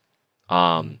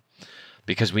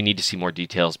 because we need to see more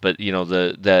details. But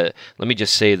let me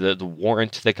just say the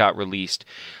warrant that got released,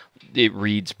 it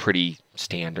reads pretty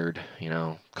standard.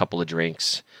 A couple of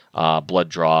drinks, blood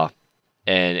draw,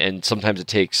 and sometimes it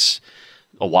takes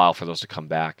a while for those to come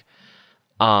back.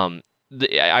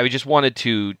 I just wanted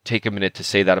to take a minute to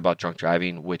say that about drunk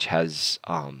driving, which has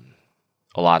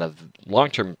a lot of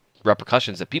long-term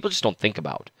repercussions that people just don't think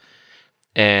about.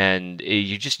 And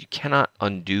you cannot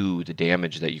undo the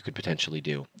damage that you could potentially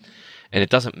do. And it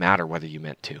doesn't matter whether you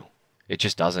meant to. It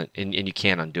just doesn't. And you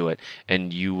can't undo it.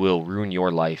 And you will ruin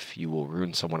your life. You will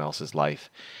ruin someone else's life.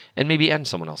 And maybe end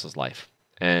someone else's life.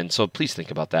 And so please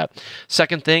think about that.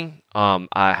 Second thing,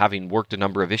 having worked a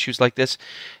number of issues like this,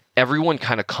 everyone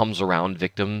kind of comes around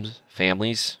victims'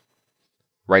 families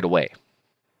right away.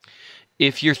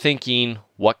 If you're thinking,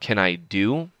 what can I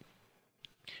do?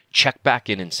 Check back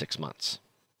in 6 months.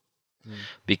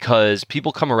 Because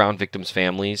people come around victims'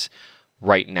 families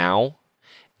right now,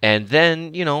 and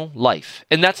then, life.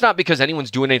 And that's not because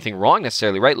anyone's doing anything wrong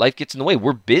necessarily, right? Life gets in the way.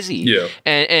 We're busy. Yeah.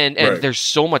 And right. There's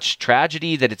so much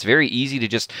tragedy that it's very easy to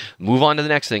just move on to the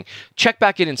next thing. Check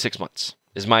back in 6 months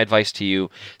is my advice to you.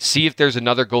 See if there's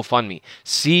another GoFundMe.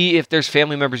 See if there's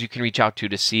family members you can reach out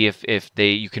to see if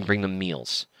you can bring them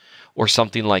meals or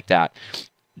something like that.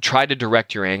 Try to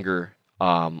direct your anger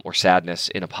or sadness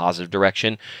in a positive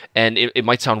direction. And it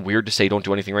might sound weird to say don't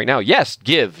do anything right now. Yes,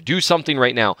 do something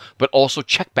right now, but also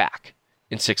check back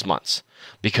in 6 months,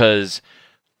 because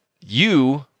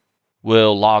you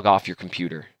will log off your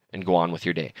computer and go on with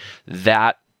your day.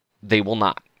 That they will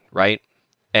not, right?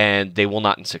 And they will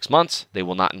not in 6 months. They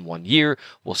will not in 1 year.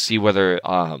 We'll see whether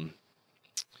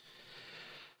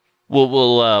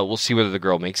we'll see whether the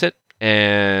girl makes it.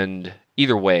 And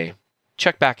either way,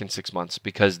 check back in 6 months,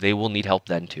 because they will need help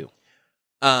then too.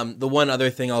 The one other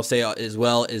thing I'll say as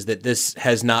well is that this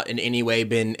has not in any way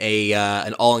been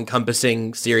an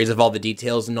all-encompassing series of all the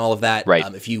details and all of that.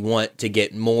 Right. If you want to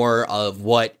get more of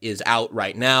what is out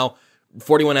right now,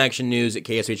 41 Action News at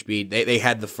KSHB, they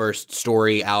had the first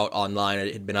story out online.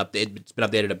 It's been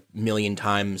updated a million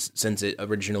times since it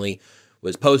originally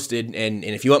was posted. And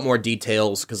if you want more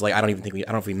details, because I don't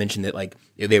know if we mentioned that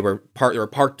there were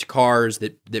parked cars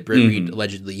that Britt Reed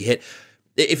allegedly hit.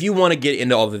 If you want to get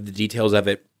into all of the details of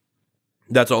it,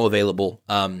 that's all available.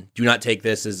 Do not take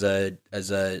this as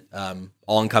a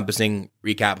all-encompassing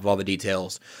recap of all the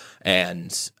details,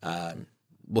 and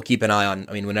we'll keep an eye on.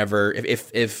 Whenever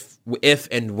if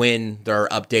and when there are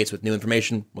updates with new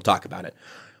information, we'll talk about it.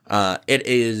 It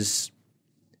is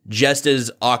just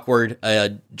as awkward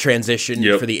a transition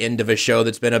for the end of a show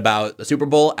that's been about the Super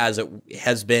Bowl as it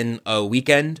has been a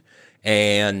weekend,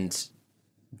 and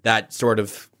that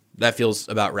feels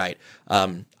about right.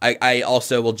 I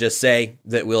also will just say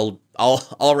that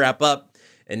I'll wrap up,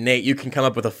 and Nate, you can come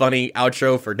up with a funny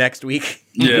outro for next week.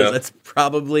 Yeah, that's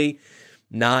probably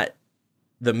not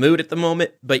the mood at the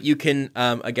moment, but you can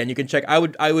again, you can check. I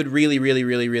would really, really,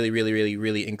 really, really, really, really,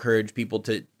 really encourage people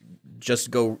to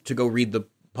just go read the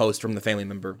post from the family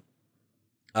member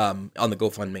on the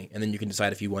GoFundMe, and then you can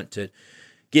decide if you want to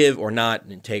give or not,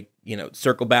 and take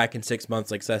circle back in 6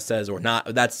 months like Seth says or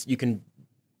not. You can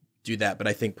do that, but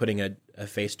I think putting a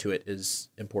face to it is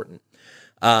important.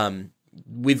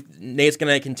 Nate's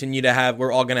going to continue to have,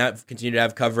 we're all going to continue to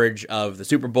have coverage of the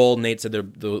Super Bowl. Nate said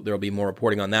there'll be more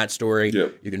reporting on that story.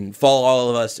 Yep. You can follow all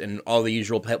of us in all the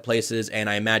usual places, and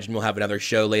I imagine we'll have another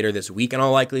show later this week in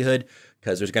all likelihood,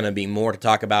 because there's going to be more to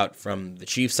talk about from the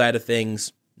Chiefs side of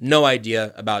things. No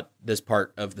idea about this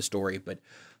part of the story, but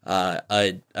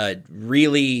a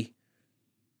really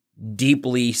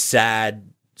deeply sad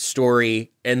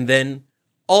story, and then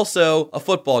also a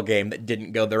football game that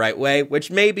didn't go the right way,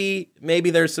 which maybe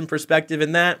there's some perspective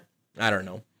in that. I don't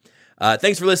know.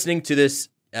 Thanks for listening to this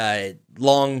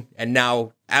long and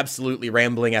now absolutely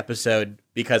rambling episode,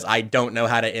 because I don't know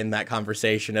how to end that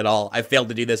conversation at all. I failed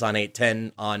to do this on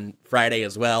 810 on Friday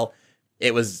as well.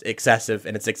 It was excessive,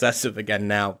 and it's excessive again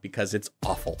now because it's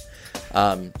awful.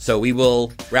 So we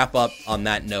will wrap up on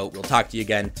that note. We'll talk to you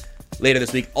again later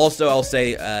this week. Also, I'll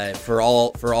say for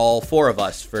all four of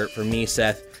us, for me,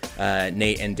 Seth,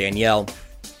 Nate, and Danielle,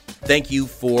 thank you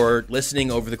for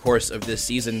listening over the course of this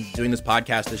season. Doing this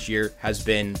podcast this year has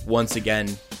been, once again,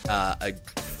 a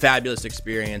fabulous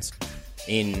experience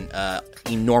in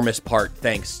enormous part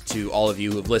thanks to all of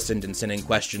you who have listened and sent in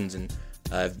questions and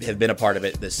have been a part of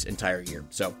it this entire year.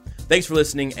 So thanks for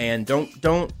listening, and don't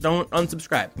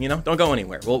unsubscribe. Don't go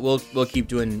anywhere. We'll keep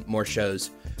doing more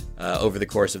shows over the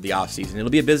course of the off season.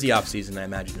 It'll be a busy off season, I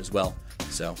imagine, as well.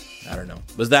 So I don't know.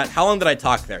 How long did I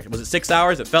talk there? Was it 6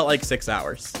 hours? It felt like 6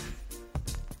 hours.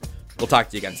 We'll talk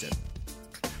to you again soon.